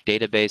Project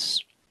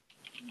database.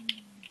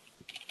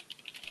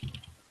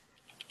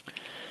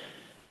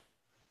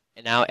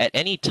 And now at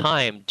any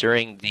time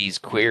during these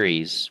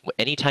queries,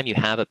 anytime you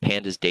have a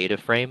pandas data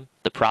frame,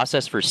 the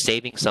process for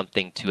saving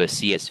something to a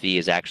CSV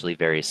is actually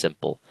very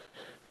simple.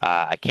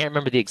 I can't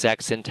remember the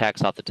exact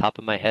syntax off the top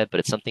of my head, but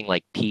it's something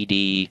like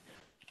pd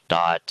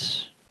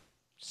dot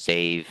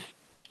save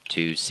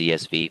to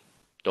CSV.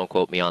 Don't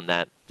quote me on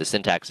that. The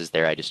syntax is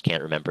there. I just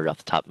can't remember it off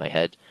the top of my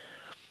head.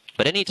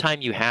 But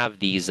anytime you have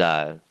these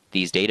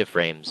data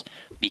frames,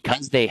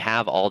 because they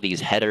have all these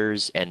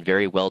headers and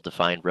very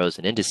well-defined rows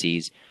and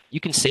indices, you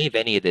can save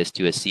any of this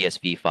to a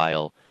CSV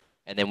file.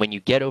 And then when you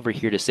get over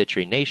here to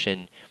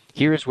Citrination,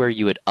 here's where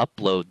you would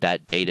upload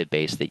that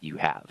database that you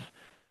have.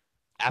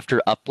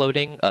 After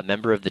uploading, a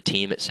member of the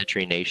team at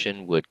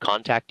Citrination would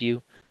contact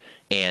you,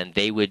 and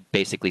they would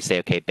basically say,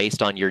 okay,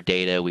 based on your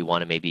data, we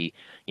want to maybe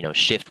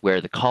shift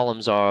where the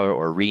columns are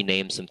or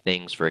rename some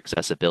things for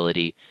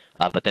accessibility.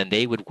 But then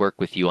they would work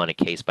with you on a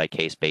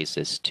case-by-case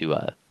basis to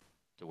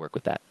work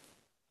with that.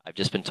 I've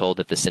just been told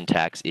that the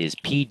syntax is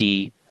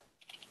pd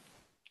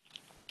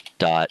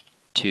dot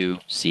to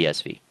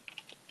CSV.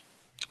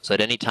 So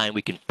at any time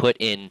we can put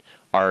in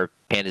our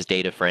pandas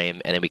data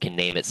frame, and then we can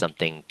name it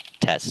something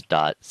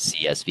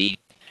test.csv.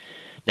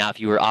 Now,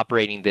 if you were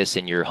operating this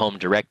in your home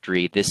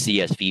directory, this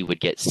CSV would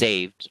get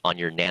saved on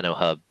your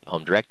nanoHUB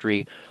home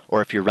directory,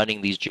 or if you're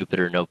running these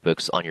Jupyter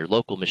notebooks on your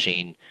local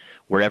machine,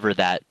 wherever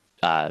that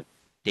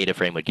data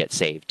frame would get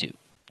saved to.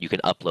 You can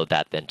upload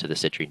that then to the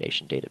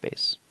Citrination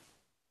database.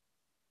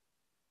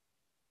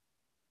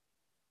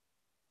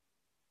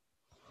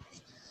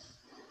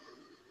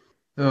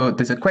 So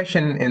there's a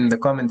question in the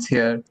comments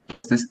here.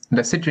 Does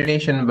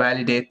Citrination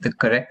validate the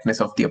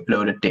correctness of the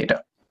uploaded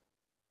data?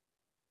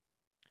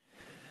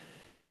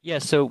 Yeah,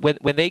 so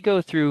when they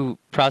go through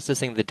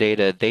processing the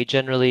data, they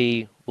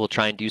generally will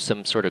try and do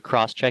some sort of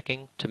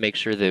cross-checking to make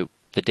sure that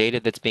the data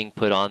that's being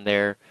put on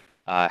there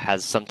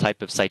has some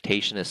type of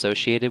citation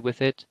associated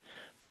with it.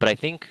 But I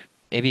think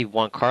maybe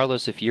Juan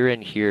Carlos, if you're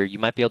in here, you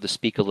might be able to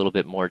speak a little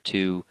bit more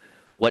to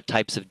what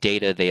types of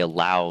data they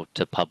allow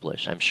to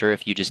publish. I'm sure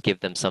if you just give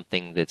them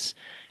something that's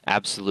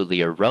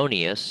absolutely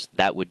erroneous,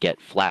 that would get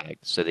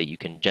flagged so that you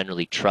can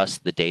generally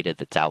trust the data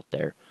that's out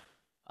there.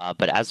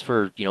 But as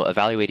for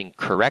evaluating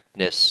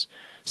correctness,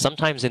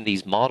 sometimes in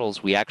these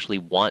models we actually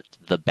want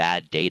the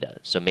bad data.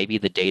 So maybe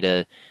the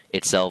data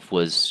itself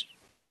was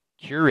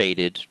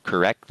curated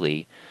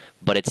correctly,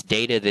 but it's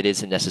data that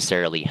isn't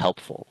necessarily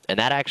helpful. And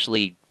that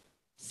actually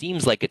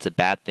seems like it's a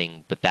bad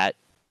thing, but that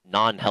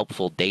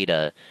non-helpful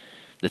data,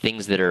 the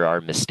things that are our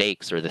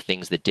mistakes or the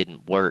things that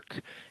didn't work,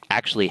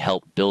 actually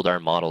help build our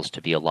models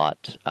to be a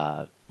lot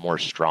more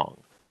strong.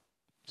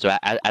 So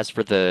as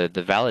for the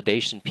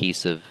validation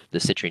piece of the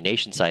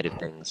Citrination side of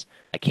things,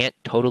 I can't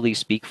totally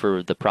speak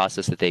for the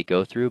process that they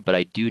go through, but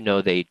I do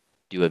know they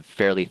do a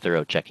fairly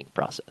thorough checking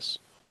process.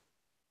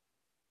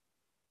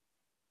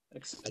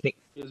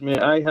 Excuse me,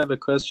 I have a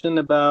question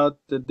about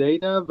the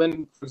data.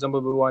 When, for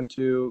example, we want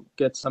to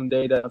get some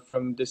data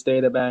from this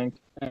data bank,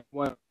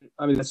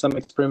 and some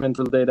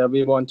experimental data,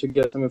 we want to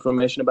get some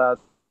information about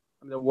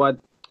what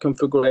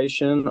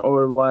configuration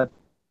or what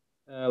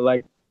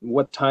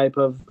type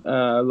of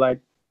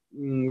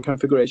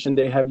configuration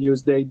they have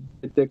used the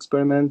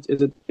experiment.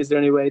 Is there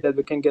any way that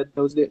we can get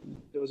those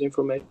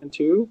information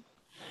too?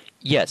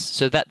 Yes,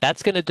 so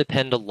that's going to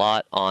depend a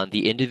lot on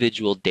the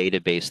individual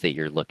database that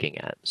you're looking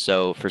at.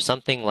 So for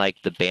something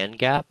like the band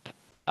gap,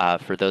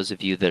 for those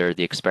of you that are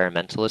the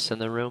experimentalists in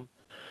the room,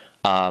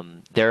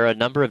 there are a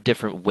number of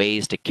different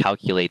ways to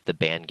calculate the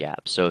band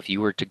gap. So if you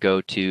were to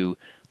go to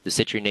the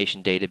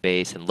Citrination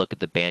database and look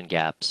at the band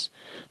gaps,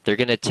 they're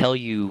going to tell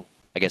you,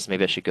 I guess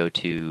maybe I should go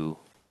to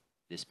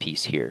this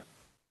piece here.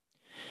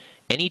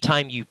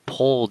 Anytime you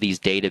pull these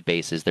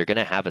databases, they're going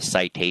to have a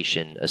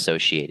citation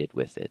associated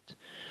with it.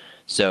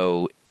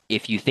 So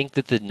if you think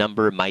that the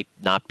number might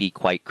not be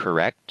quite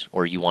correct,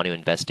 or you want to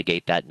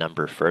investigate that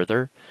number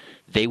further,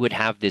 they would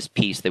have this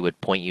piece that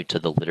would point you to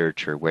the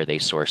literature where they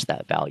source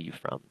that value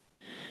from.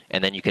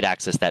 And then you could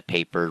access that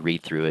paper,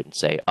 read through it, and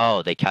say,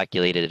 oh, they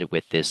calculated it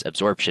with this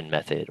absorption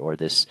method or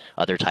this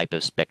other type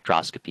of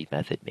spectroscopy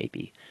method,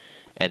 maybe.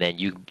 And then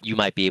you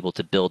might be able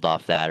to build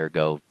off that or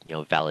go,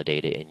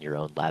 validate it in your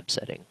own lab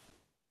setting.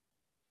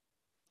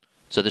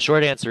 So the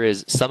short answer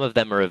is some of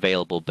them are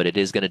available, but it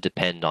is going to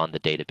depend on the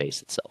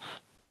database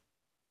itself.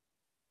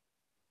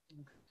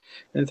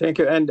 And thank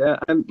you. And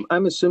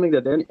I'm assuming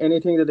that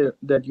anything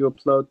that you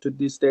upload to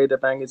this data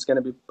bank is going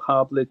to be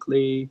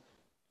publicly,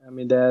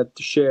 that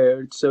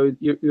shared. So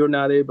you're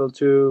not able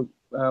to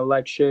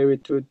share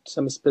it to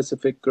some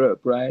specific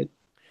group, right?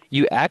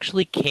 You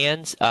actually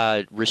can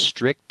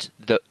restrict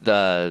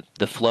the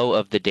flow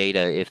of the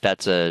data if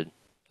that's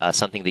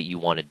something that you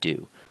want to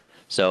do.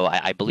 So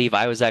I believe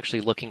I was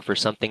actually looking for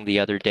something the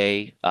other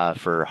day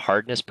for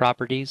hardness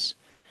properties,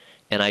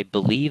 and I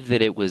believe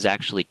that it was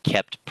actually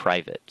kept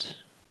private.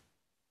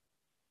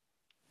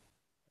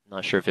 I'm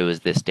not sure if it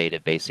was this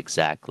database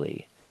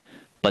exactly,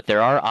 but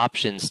there are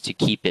options to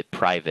keep it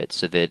private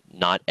so that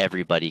not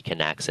everybody can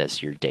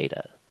access your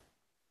data.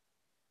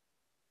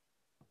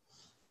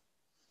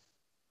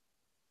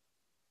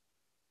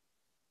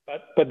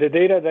 But the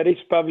data that is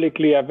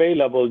publicly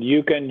available,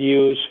 you can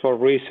use for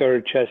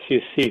research as you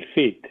see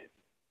fit.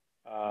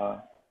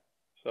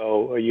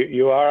 So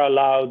you are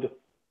allowed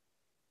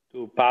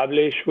to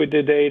publish with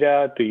the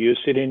data, to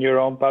use it in your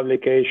own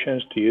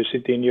publications, to use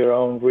it in your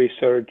own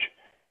research.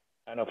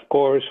 And of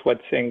course,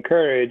 what's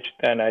encouraged,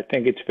 and I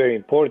think it's very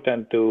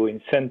important to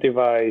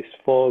incentivize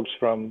folks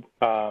from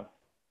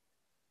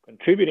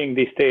contributing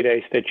this data,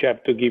 is that you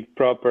have to give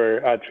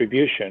proper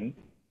attribution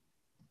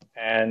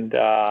and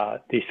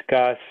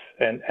discuss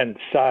and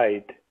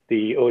cite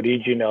the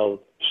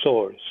original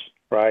source,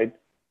 right?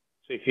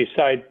 So if you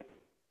cite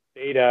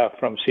data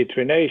from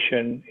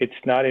Citrination, it's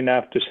not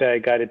enough to say I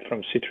got it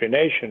from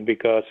Citrination,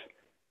 because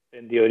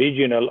then the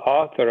original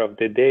author of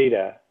the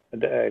data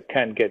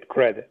can get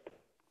credit.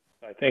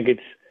 So I think it's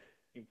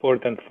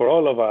important for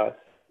all of us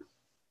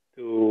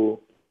to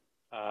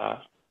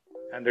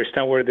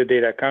understand where the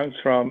data comes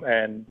from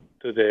and,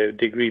 to the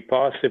degree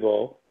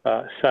possible,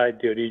 cite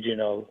the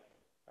original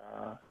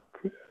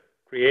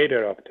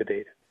creator of the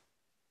data.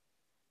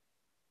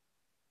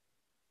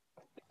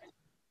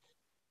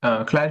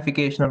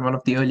 Clarification on one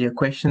of the earlier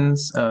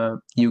questions.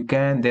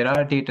 There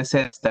are data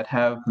sets that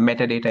have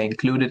metadata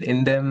included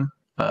in them.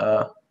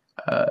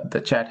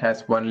 The chat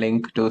has one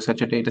link to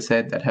such a data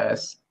set that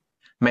has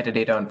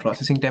metadata on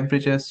processing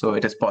temperatures, so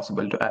it is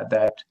possible to add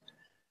that.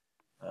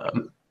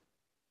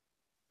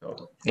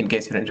 So in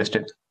case you're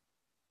interested,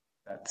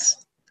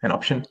 that's an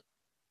option.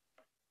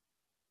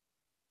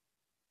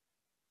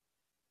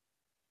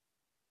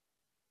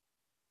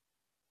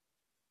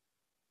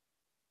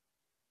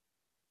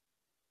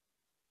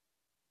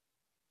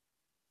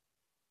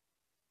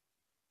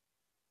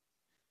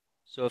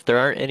 So if there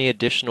aren't any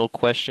additional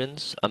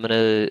questions, I'm going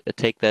to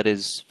take that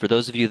as, for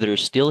those of you that are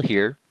still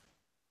here,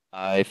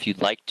 if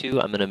you'd like to,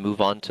 I'm going to move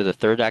on to the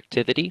third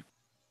activity.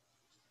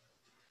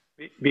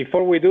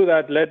 Before we do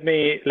that,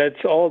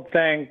 let's all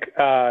thank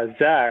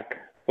Zach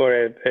for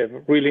a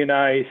really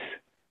nice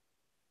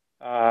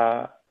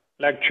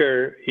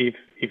lecture. If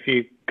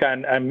you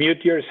can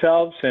unmute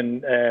yourselves,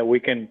 and we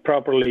can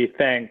properly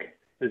thank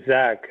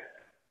Zach.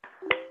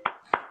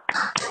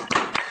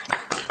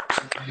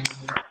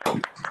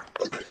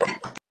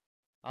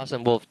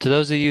 Awesome. Well, to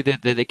those of you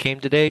that came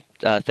today,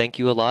 thank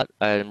you a lot.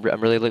 I'm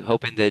really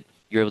hoping that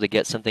you're able to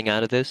get something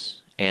out of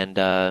this, and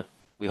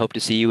we hope to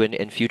see you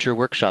in future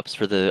workshops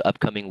for the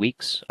upcoming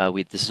weeks.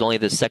 This is only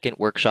the second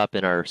workshop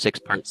in our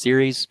 6-part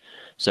series,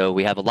 so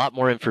we have a lot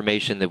more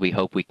information that we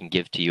hope we can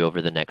give to you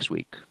over the next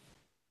week.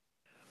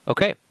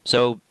 Okay,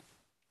 so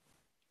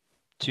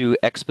to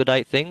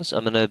expedite things,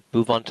 I'm going to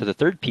move on to the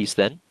third piece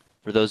then.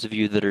 For those of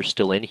you that are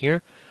still in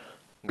here,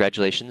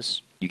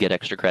 congratulations, you get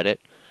extra credit.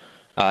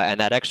 And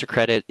that extra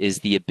credit is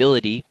the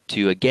ability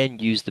to, again,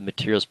 use the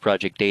Materials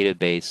Project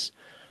database.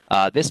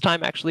 This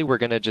time, actually, we're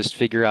going to just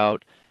figure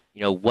out,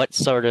 what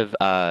sort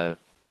of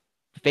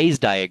phase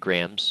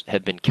diagrams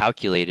have been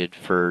calculated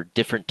for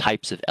different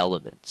types of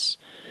elements.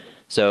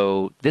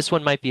 So this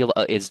one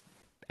is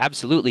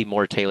absolutely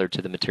more tailored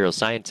to the material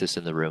scientists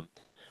in the room.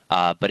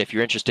 But if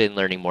you're interested in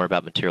learning more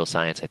about material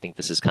science, I think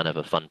this is kind of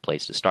a fun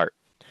place to start.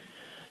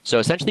 So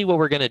essentially what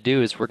we're going to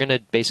do is we're going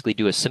to basically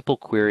do a simple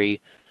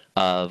query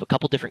of a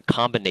couple different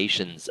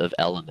combinations of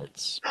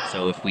elements.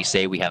 So if we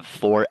say we have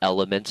 4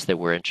 elements that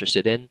we're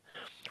interested in,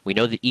 we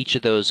know that each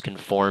of those can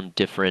form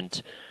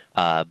different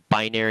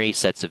binary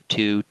sets of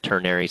 2,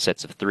 ternary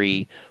sets of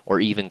 3, or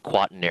even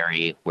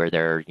quaternary, where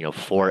there are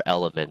 4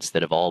 elements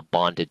that have all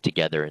bonded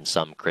together in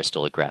some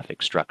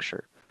crystallographic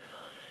structure.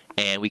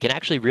 And we can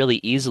actually really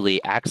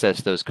easily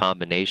access those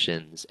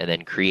combinations and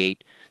then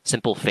create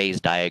simple phase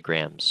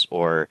diagrams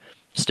or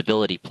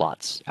stability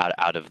plots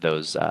out of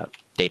those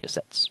data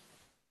sets.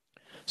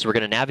 So we're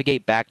going to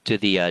navigate back to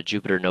the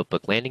Jupyter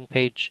Notebook landing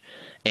page,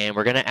 and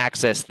we're going to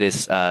access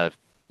this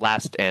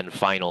last and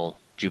final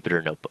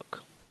Jupyter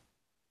Notebook.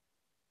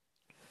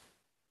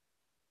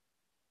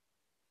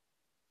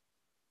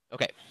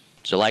 Okay,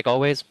 So like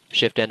always,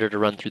 Shift-Enter to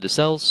run through the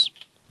cells.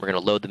 We're going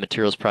to load the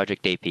Materials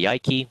Project API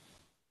key.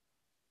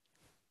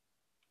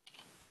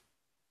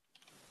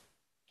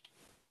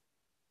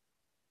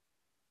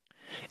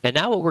 And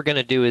now what we're going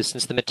to do is,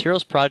 since the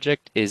Materials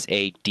Project is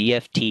a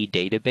DFT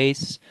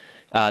database,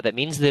 that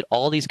means that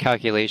all these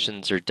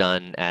calculations are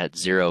done at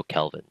 0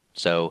 Kelvin.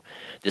 So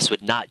this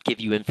would not give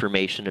you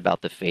information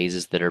about the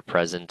phases that are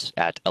present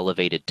at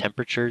elevated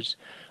temperatures,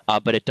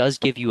 but it does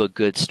give you a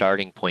good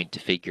starting point to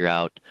figure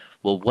out,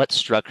 well, what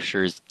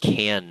structures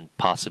can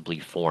possibly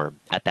form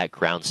at that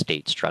ground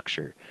state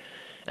structure.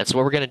 And so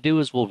what we're going to do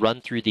is we'll run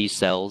through these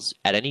cells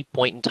at any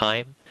point in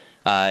time.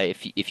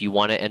 If you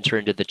want to enter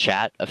into the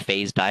chat a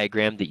phase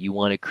diagram that you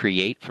want to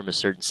create from a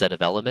certain set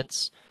of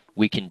elements,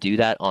 we can do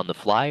that on the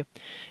fly.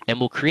 And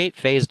we'll create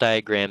phase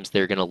diagrams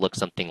that are going to look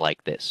something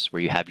like this,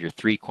 where you have your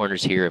 3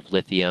 corners here of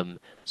lithium,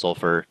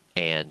 sulfur,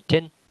 and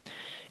tin.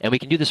 And we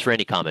can do this for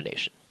any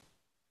combination.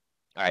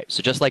 All right,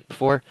 so just like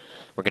before,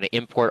 we're going to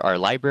import our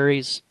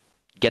libraries,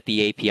 get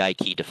the API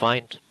key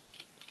defined.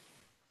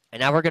 And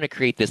now we're going to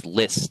create this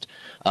list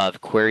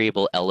of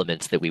queryable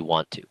elements that we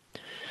want to.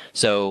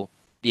 So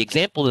the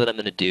example that I'm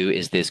going to do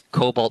is this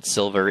cobalt,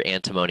 silver,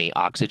 antimony,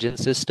 oxygen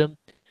system.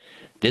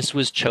 This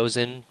was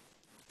chosen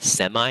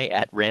semi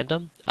at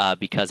random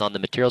because on the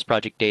Materials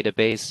Project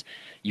database,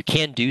 you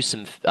can do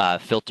some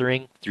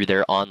filtering through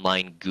their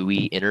online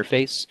GUI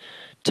interface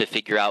to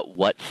figure out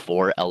what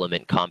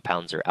 4-element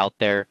compounds are out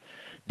there.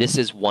 This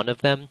is one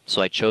of them,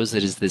 so I chose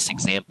it as this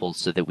example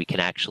so that we can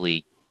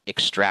actually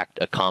extract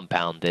a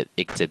compound that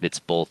exhibits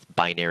both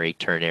binary,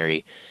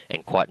 ternary,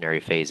 and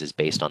quaternary phases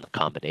based on the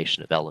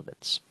combination of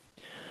elements.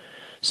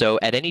 So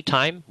at any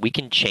time, we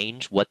can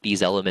change what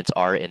these elements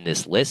are in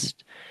this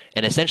list.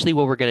 And essentially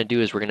what we're going to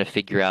do is we're going to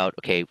figure out,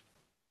 okay,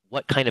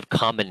 what kind of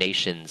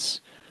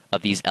combinations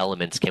of these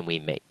elements can we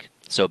make?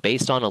 So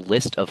based on a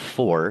list of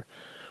 4,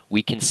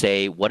 we can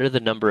say, what are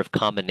the number of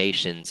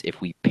combinations if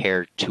we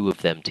pair 2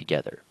 of them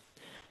together?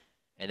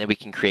 And then we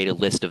can create a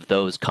list of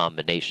those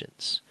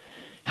combinations.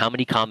 How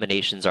many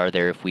combinations are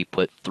there if we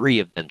put 3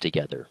 of them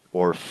together,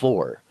 or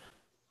 4?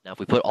 Now, if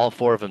we put all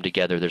 4 of them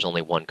together, there's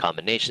only 1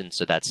 combination,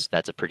 so that's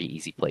a pretty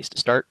easy place to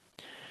start.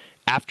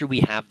 After we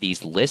have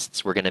these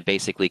lists, we're going to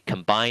basically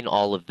combine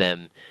all of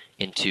them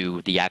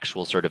into the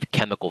actual sort of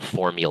chemical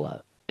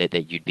formula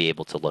that you'd be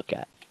able to look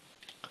at.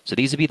 So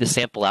these would be the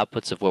sample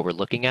outputs of what we're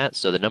looking at.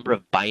 So the number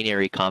of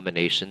binary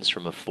combinations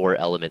from a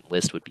 4-element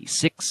list would be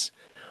 6,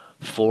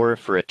 4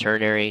 for a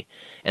ternary,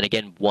 and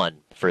again 1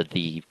 for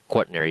the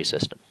quaternary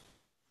system.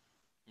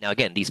 Now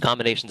again, these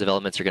combinations of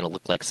elements are going to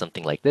look like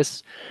something like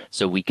this.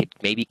 So we could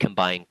maybe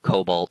combine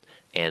cobalt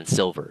and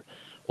silver,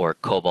 or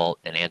cobalt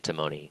and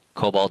antimony.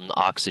 Cobalt and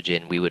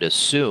oxygen, we would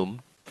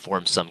assume,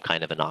 form some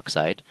kind of an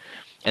oxide.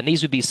 And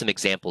these would be some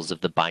examples of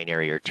the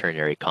binary or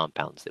ternary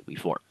compounds that we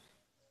form.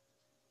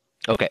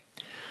 Okay,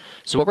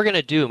 so what we're going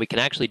to do, and we can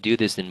actually do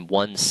this in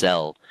one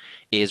cell,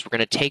 is we're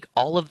going to take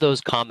all of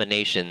those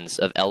combinations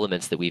of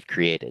elements that we've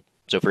created.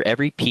 So for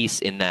every piece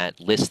in that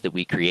list that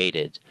we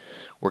created,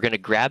 we're going to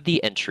grab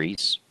the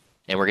entries,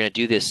 and we're going to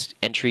do this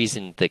entries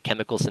in the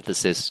chemical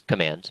synthesis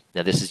command.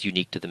 Now this is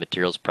unique to the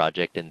Materials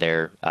Project and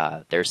their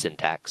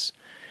syntax.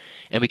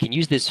 And we can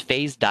use this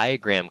phase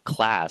diagram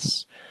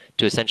class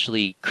to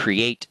essentially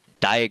create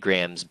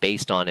diagrams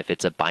based on if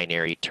it's a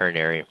binary,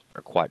 ternary,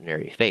 or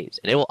quaternary phase.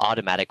 And it will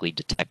automatically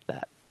detect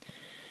that.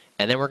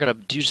 And then we're going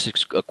to do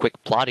just a quick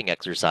plotting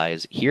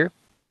exercise here,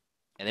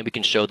 and then we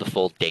can show the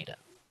full data.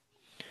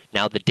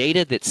 Now the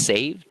data that's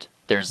saved,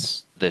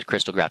 there's the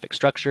crystallographic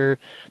structure,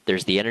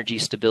 there's the energy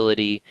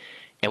stability,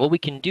 and what we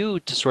can do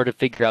to sort of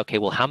figure out, okay,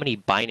 well, how many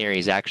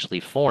binaries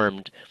actually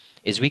formed,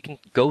 is we can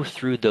go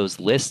through those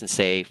lists and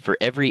say, for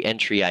every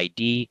entry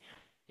ID,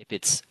 if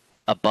it's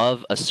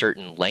above a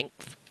certain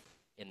length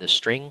in the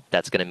string,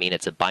 that's going to mean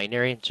it's a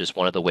binary. It's just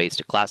one of the ways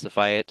to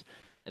classify it.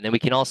 And then we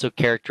can also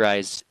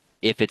characterize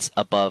if it's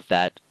above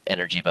that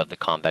energy above the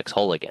convex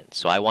hull again.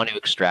 So I want to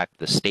extract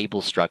the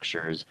stable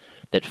structures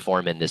that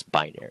form in this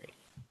binary.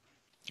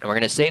 And we're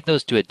going to save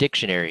those to a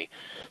dictionary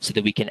so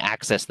that we can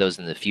access those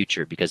in the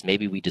future, because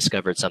maybe we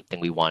discovered something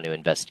we want to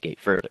investigate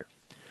further.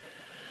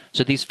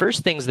 So these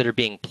first things that are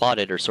being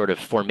plotted are sort of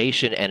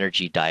formation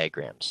energy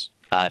diagrams.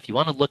 If you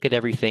want to look at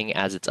everything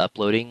as it's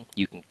uploading,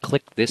 you can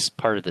click this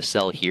part of the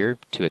cell here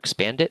to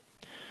expand it.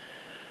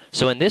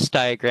 So in this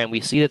diagram,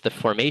 we see that the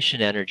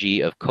formation energy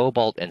of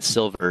cobalt and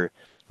silver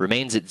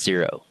remains at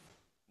 0,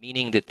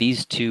 meaning that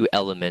these 2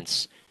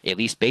 elements, at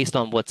least based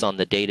on what's on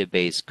the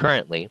database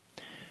currently,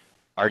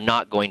 are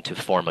not going to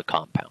form a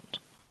compound.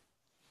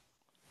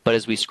 But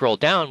as we scroll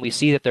down, we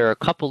see that there are a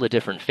couple of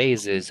different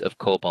phases of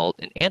cobalt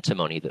and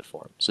antimony that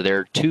form. So there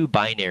are 2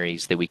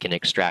 binaries that we can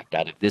extract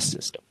out of this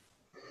system.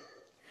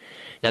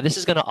 Now this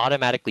is going to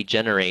automatically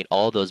generate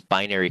all those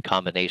binary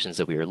combinations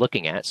that we were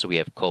looking at. So we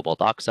have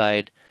cobalt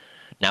oxide.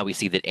 Now we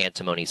see that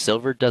antimony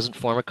silver doesn't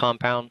form a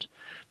compound,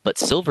 but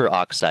silver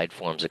oxide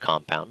forms a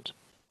compound.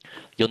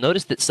 You'll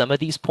notice that some of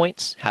these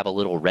points have a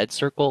little red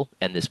circle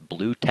and this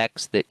blue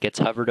text that gets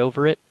hovered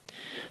over it.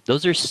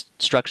 Those are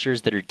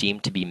structures that are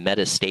deemed to be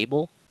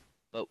metastable,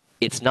 but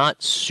it's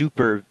not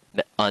super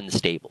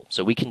unstable.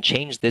 So we can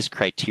change this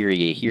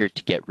criteria here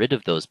to get rid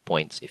of those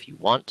points if you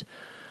want.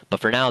 But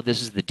for now,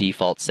 this is the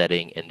default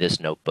setting in this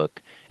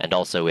notebook and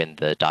also in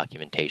the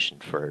documentation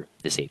for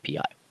this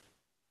API.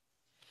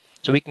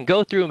 So we can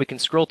go through and we can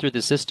scroll through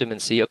the system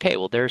and see, okay,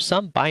 well, there are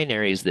some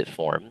binaries that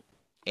form.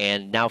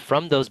 And now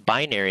from those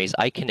binaries,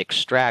 I can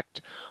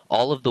extract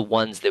all of the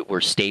ones that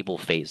were stable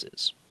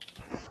phases.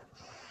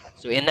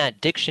 So in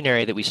that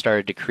dictionary that we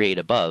started to create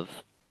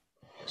above,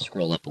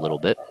 scroll up a little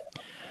bit,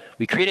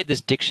 we created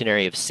this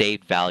dictionary of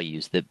saved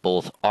values that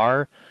both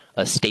are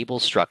a stable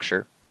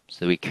structure,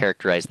 so we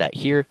characterize that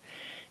here,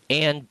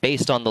 and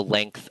based on the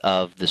length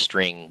of the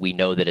string, we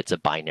know that it's a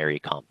binary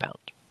compound.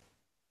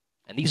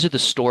 And these are the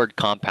stored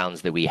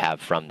compounds that we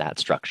have from that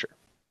structure.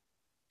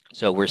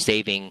 So we're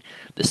saving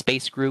the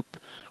space group,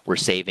 we're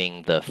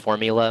saving the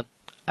formula,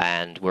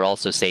 and we're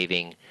also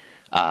saving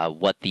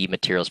what the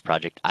materials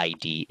project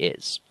ID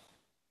is.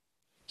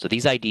 So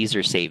these IDs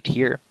are saved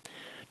here.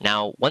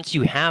 Now, once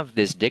you have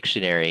this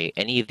dictionary,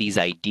 any of these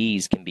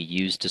IDs can be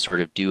used to sort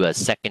of do a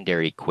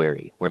secondary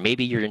query, where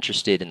maybe you're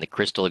interested in the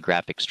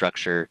crystallographic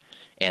structure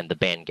and the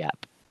band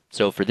gap.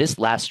 So for this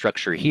last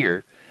structure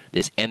here,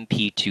 this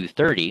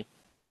MP230,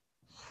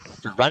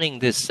 for running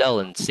this cell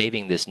and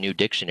saving this new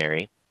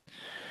dictionary,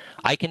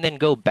 I can then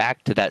go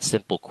back to that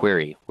simple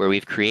query where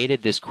we've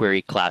created this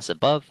query class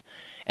above,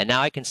 and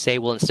now I can say,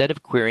 well, instead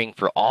of querying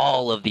for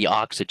all of the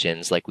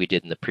oxygens like we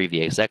did in the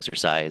previous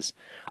exercise,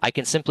 I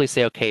can simply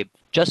say, okay,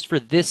 just for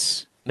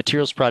this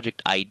materials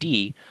project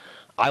ID,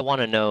 I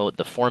want to know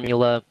the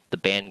formula, the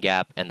band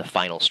gap, and the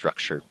final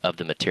structure of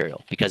the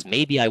material. Because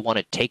maybe I want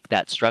to take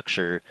that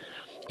structure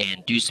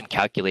and do some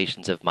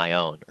calculations of my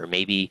own, or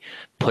maybe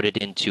put it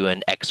into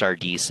an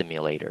XRD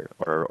simulator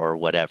or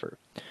whatever.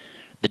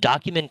 The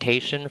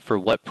documentation for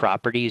what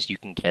properties you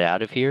can get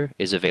out of here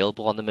is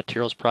available on the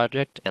materials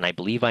project, and I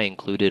believe I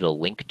included a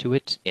link to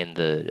it in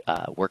the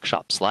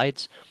workshop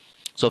slides.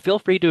 So feel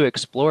free to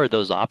explore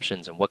those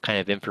options and what kind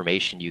of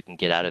information you can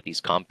get out of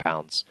these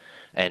compounds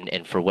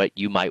and for what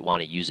you might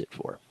want to use it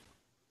for.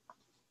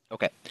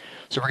 Okay,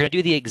 so we're going to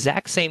do the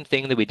exact same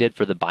thing that we did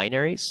for the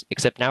binaries,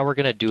 except now we're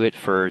going to do it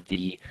for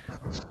we're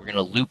going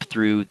to loop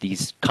through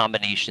these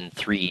combination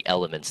 3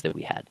 elements that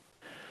we had.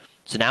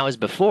 So now as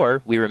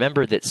before, we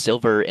remember that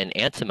silver and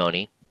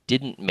antimony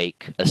didn't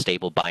make a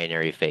stable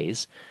binary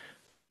phase,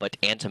 but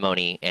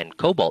antimony and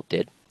cobalt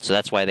did. So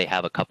that's why they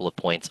have a couple of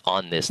points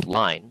on this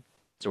line.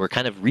 So we're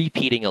kind of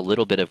repeating a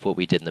little bit of what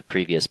we did in the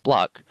previous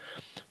block.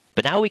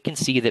 But now we can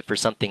see that for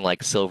something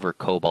like silver,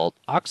 cobalt,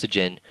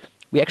 oxygen,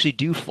 we actually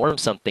do form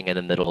something in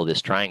the middle of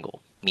this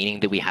triangle,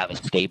 meaning that we have a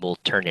stable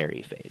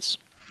ternary phase.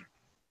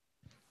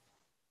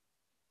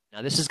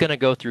 Now this is going to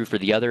go through for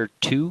the other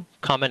 2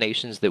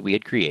 combinations that we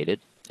had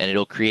created, and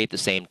it'll create the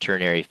same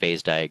ternary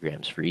phase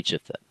diagrams for each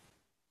of them.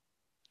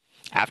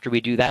 After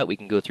we do that, we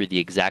can go through the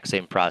exact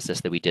same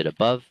process that we did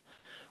above,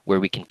 where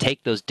we can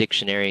take those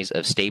dictionaries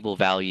of stable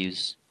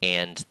values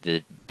and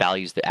the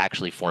values that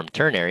actually form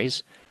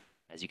ternaries.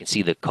 As you can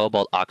see, the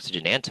cobalt,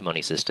 oxygen,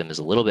 antimony system is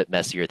a little bit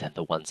messier than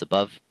the ones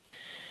above.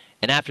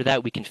 And after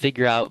that, we can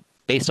figure out,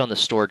 based on the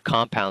stored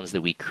compounds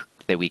that we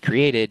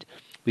created,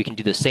 we can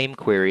do the same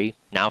query,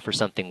 now for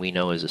something we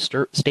know is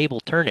a stable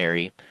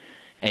ternary,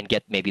 and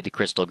get maybe the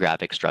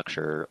crystallographic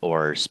structure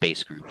or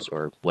space groups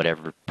or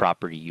whatever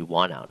property you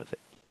want out of it.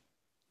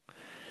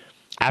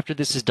 After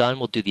this is done,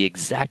 we'll do the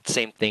exact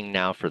same thing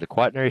now for the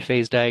quaternary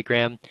phase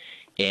diagram,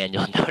 and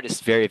you'll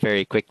notice very,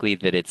 very quickly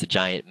that it's a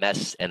giant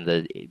mess,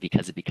 and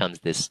because it becomes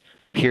this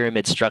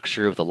pyramid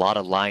structure with a lot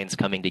of lines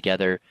coming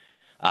together.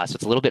 So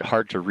it's a little bit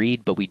hard to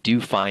read, but we do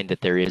find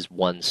that there is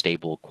one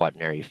stable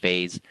quaternary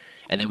phase,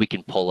 and then we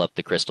can pull up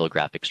the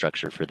crystallographic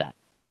structure for that.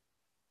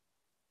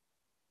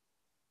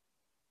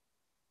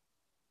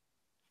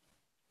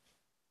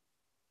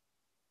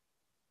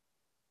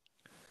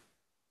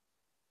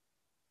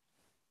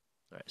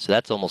 All right, so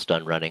that's almost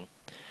done running.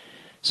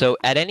 So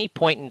at any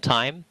point in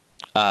time,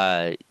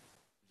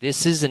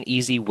 this is an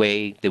easy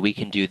way that we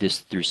can do this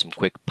through some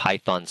quick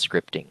Python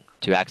scripting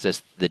to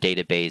access the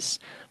database,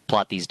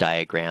 plot these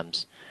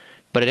diagrams.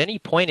 But at any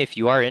point, if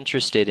you are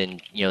interested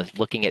in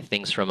looking at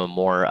things from a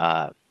more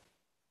a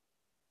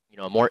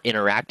more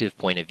interactive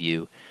point of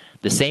view,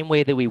 the same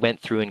way that we went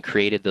through and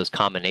created those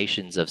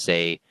combinations of,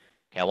 say,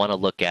 okay, I want to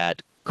look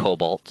at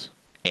cobalt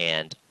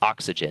and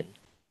oxygen,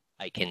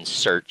 I can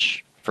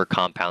search for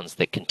compounds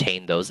that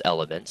contain those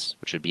elements,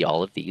 which would be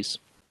all of these.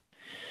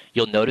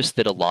 You'll notice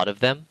that a lot of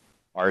them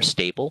are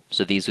stable.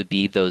 So these would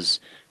be those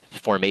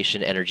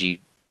formation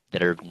energy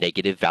that are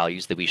negative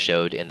values that we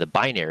showed in the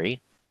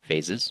binary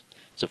phases.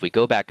 So if we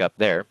go back up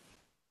there,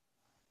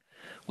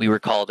 we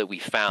recall that we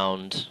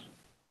found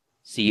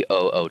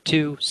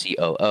COO2,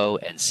 COO,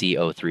 and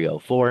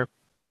CO304.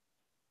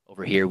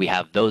 Over here, we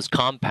have those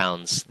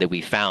compounds that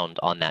we found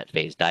on that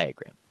phase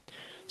diagram.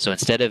 So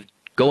instead of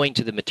going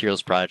to the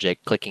materials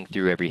project, clicking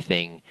through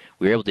everything,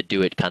 we were able to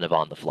do it kind of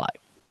on the fly.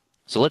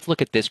 So let's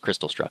look at this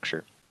crystal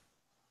structure.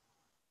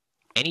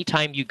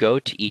 Anytime you go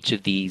to each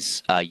of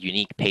these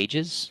unique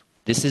pages,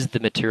 this is the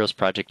materials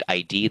project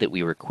ID that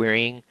we were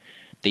querying.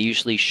 They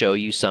usually show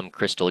you some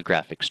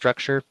crystallographic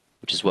structure,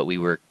 which is what we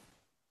were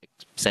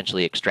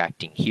essentially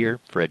extracting here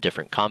for a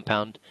different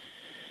compound.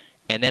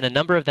 And then a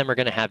number of them are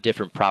going to have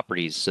different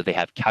properties. So they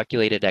have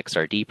calculated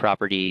XRD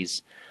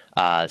properties.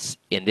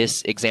 In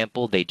this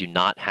example, they do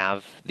not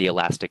have the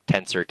elastic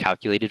tensor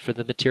calculated for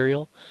the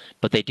material,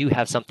 but they do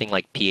have something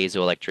like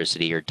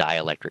piezoelectricity or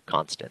dielectric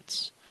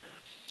constants.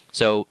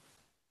 So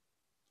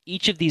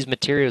each of these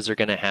materials are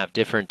going to have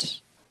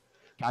different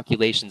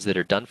calculations that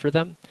are done for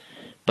them,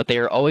 but they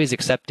are always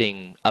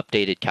accepting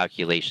updated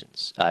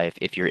calculations.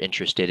 If you're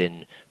interested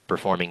in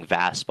performing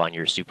VASP on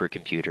your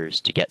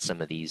supercomputers to get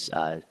some of these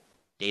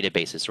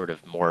databases sort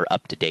of more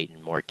up-to-date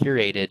and more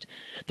curated,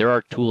 there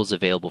are tools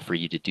available for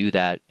you to do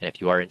that. And if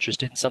you are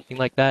interested in something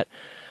like that,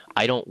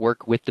 I don't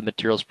work with the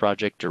materials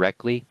project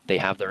directly. They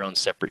have their own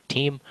separate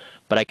team,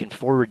 but I can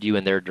forward you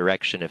in their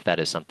direction if that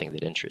is something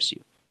that interests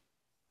you.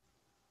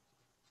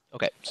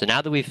 Okay, so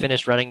now that we've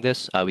finished running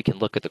this, we can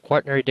look at the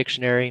quaternary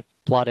dictionary,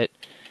 plot it,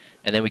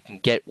 and then we can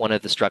get one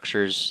of the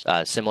structures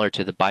similar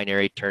to the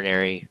binary,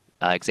 ternary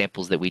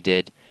examples that we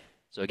did.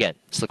 So again,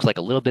 this looks like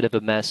a little bit of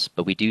a mess,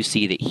 but we do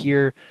see that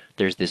here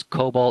there's this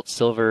cobalt,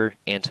 silver,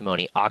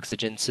 antimony,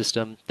 oxygen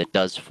system that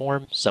does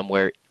form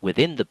somewhere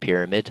within the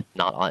pyramid,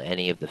 not on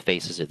any of the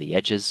faces or the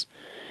edges.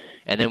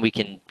 And then we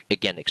can,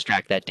 again,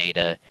 extract that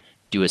data,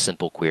 do a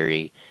simple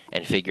query,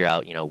 and figure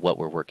out, what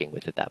we're working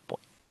with at that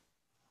point.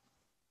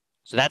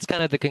 So that's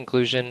kind of the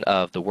conclusion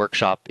of the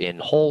workshop in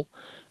whole,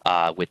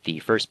 with the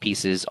first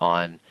pieces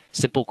on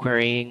simple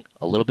querying,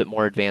 a little bit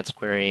more advanced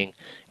querying,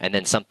 and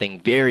then something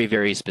very,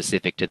 very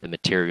specific to the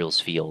materials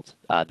field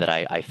that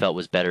I felt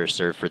was better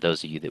served for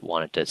those of you that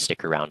wanted to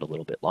stick around a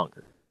little bit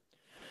longer.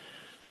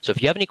 So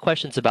if you have any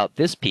questions about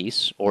this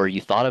piece, or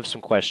you thought of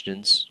some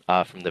questions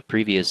from the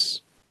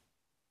previous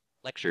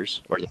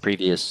lectures or the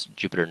previous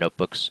Jupyter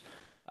notebooks,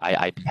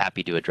 I'd be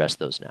happy to address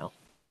those now.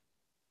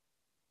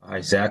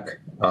 Hi, Zach.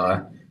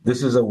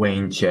 This is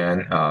Wayne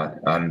Chen.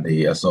 I'm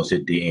the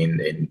Associate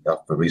Dean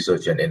for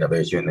Research and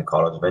Innovation in the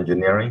College of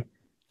Engineering.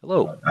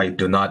 Hello. I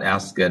do not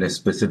ask any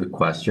specific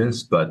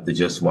questions, but I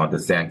just want to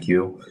thank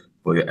you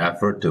for your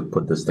effort to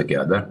put this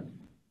together.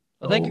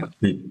 Well, thank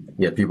you.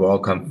 Yeah, people all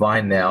come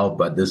fine now,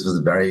 but this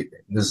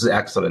is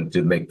excellent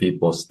to make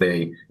people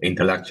stay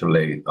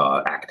intellectually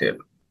active.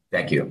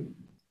 Thank you.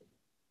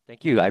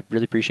 Thank you. I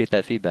really appreciate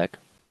that feedback.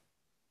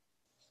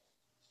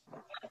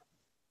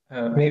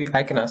 Maybe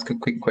I can ask a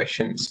quick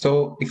question.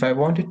 So if I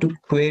wanted to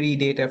query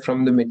data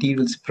from the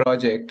materials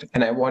project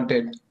and I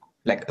wanted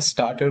like a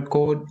starter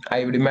code,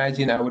 I would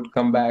imagine I would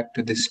come back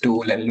to this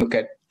tool and look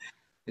at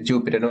the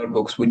Jupyter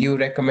notebooks. Would you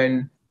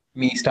recommend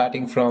me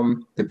starting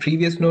from the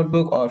previous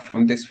notebook or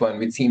from this one,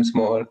 which seems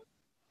more?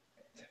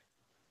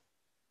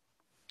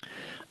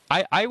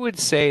 I would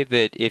say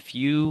that if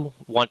you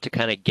want to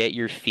kind of get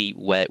your feet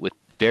wet with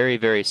very,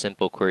 very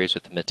simple queries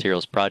with the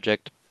materials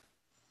project,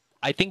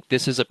 I think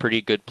this is a pretty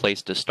good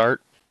place to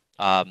start.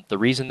 The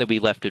reason that we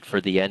left it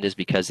for the end is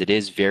because it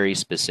is very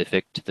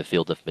specific to the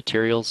field of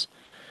materials.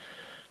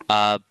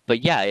 But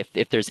yeah,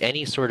 if there's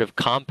any sort of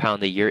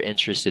compound that you're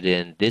interested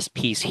in, this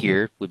piece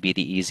here would be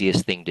the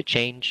easiest thing to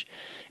change.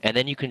 And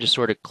then you can just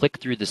sort of click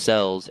through the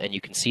cells and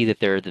you can see that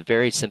there are the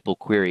very simple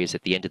queries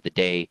at the end of the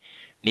day.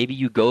 Maybe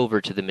you go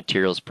over to the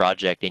materials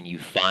project and you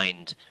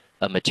find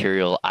a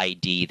material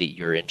ID that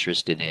you're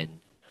interested in.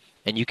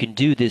 And you can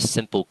do this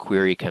simple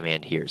query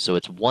command here. So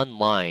it's one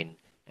line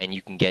and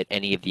you can get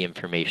any of the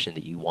information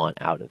that you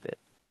want out of it.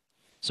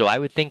 So I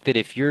would think that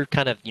if you're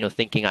kind of,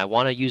 thinking, I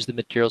want to use the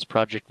materials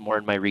project more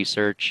in my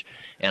research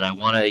and I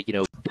want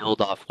to,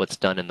 build off what's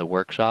done in the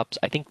workshops,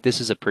 I think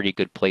this is a pretty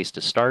good place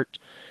to start.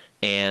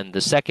 And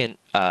the second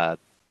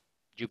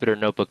Jupyter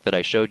notebook that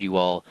I showed you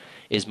all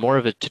is more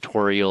of a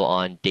tutorial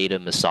on data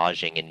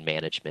massaging and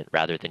management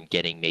rather than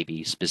getting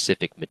maybe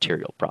specific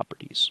material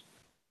properties.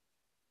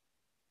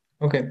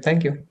 Okay,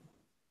 thank you.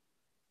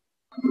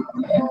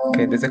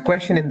 Okay, there's a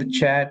question in the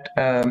chat.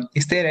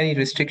 Is there any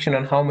restriction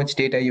on how much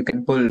data you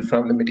can pull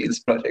from the materials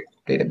project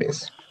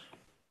database?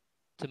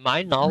 To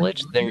my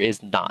knowledge, there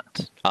is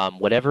not.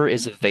 Whatever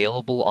is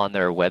available on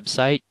their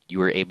website,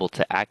 you are able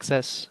to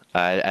access.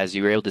 As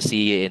you were able to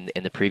see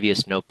in the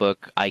previous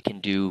notebook, I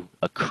can do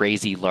a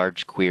crazy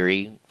large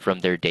query from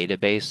their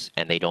database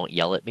and they don't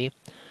yell at me.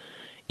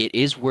 It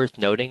is worth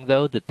noting,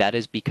 though, that that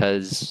is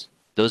because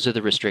those are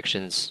the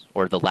restrictions,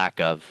 or the lack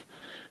of,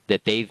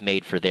 that they've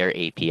made for their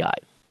API.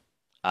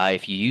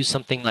 If you use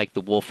something like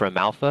the Wolfram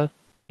Alpha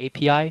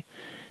API,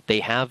 they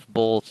have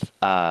both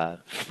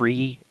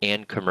free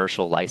and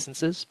commercial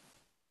licenses.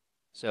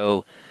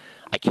 So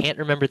I can't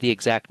remember the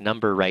exact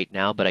number right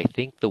now, but I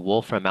think the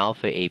Wolfram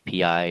Alpha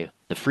API,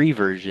 the free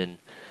version,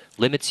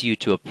 limits you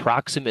to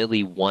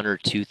approximately 1,000 or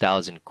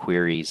 2,000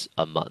 queries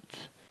a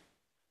month,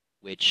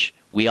 which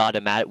we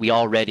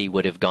already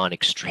would have gone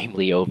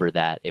extremely over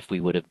that if we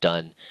would have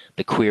done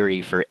the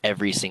query for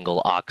every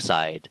single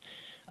oxide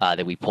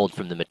that we pulled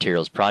from the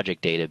materials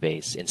project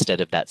database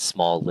instead of that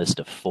small list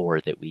of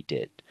 4 that we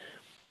did.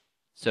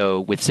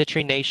 So with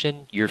Citrine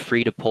Nation, you're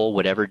free to pull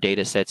whatever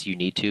data sets you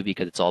need to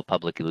because it's all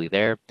publicly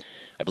there.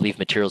 I believe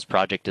Materials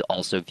Project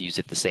also views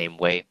it the same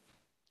way.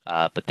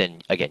 But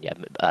then again,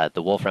 yeah,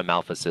 the Wolfram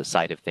Alpha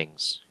side of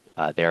things,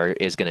 there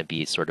is going to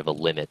be sort of a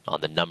limit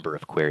on the number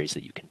of queries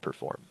that you can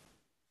perform.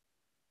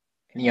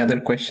 Any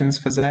other questions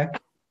for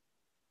Zach?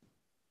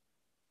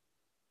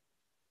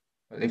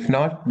 Well, if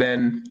not,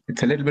 then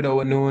it's a little bit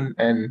over noon,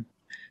 and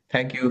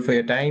thank you for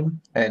your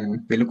time,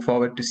 and we look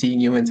forward to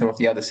seeing you in some of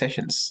the other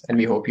sessions, and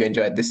we hope you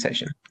enjoyed this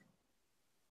session.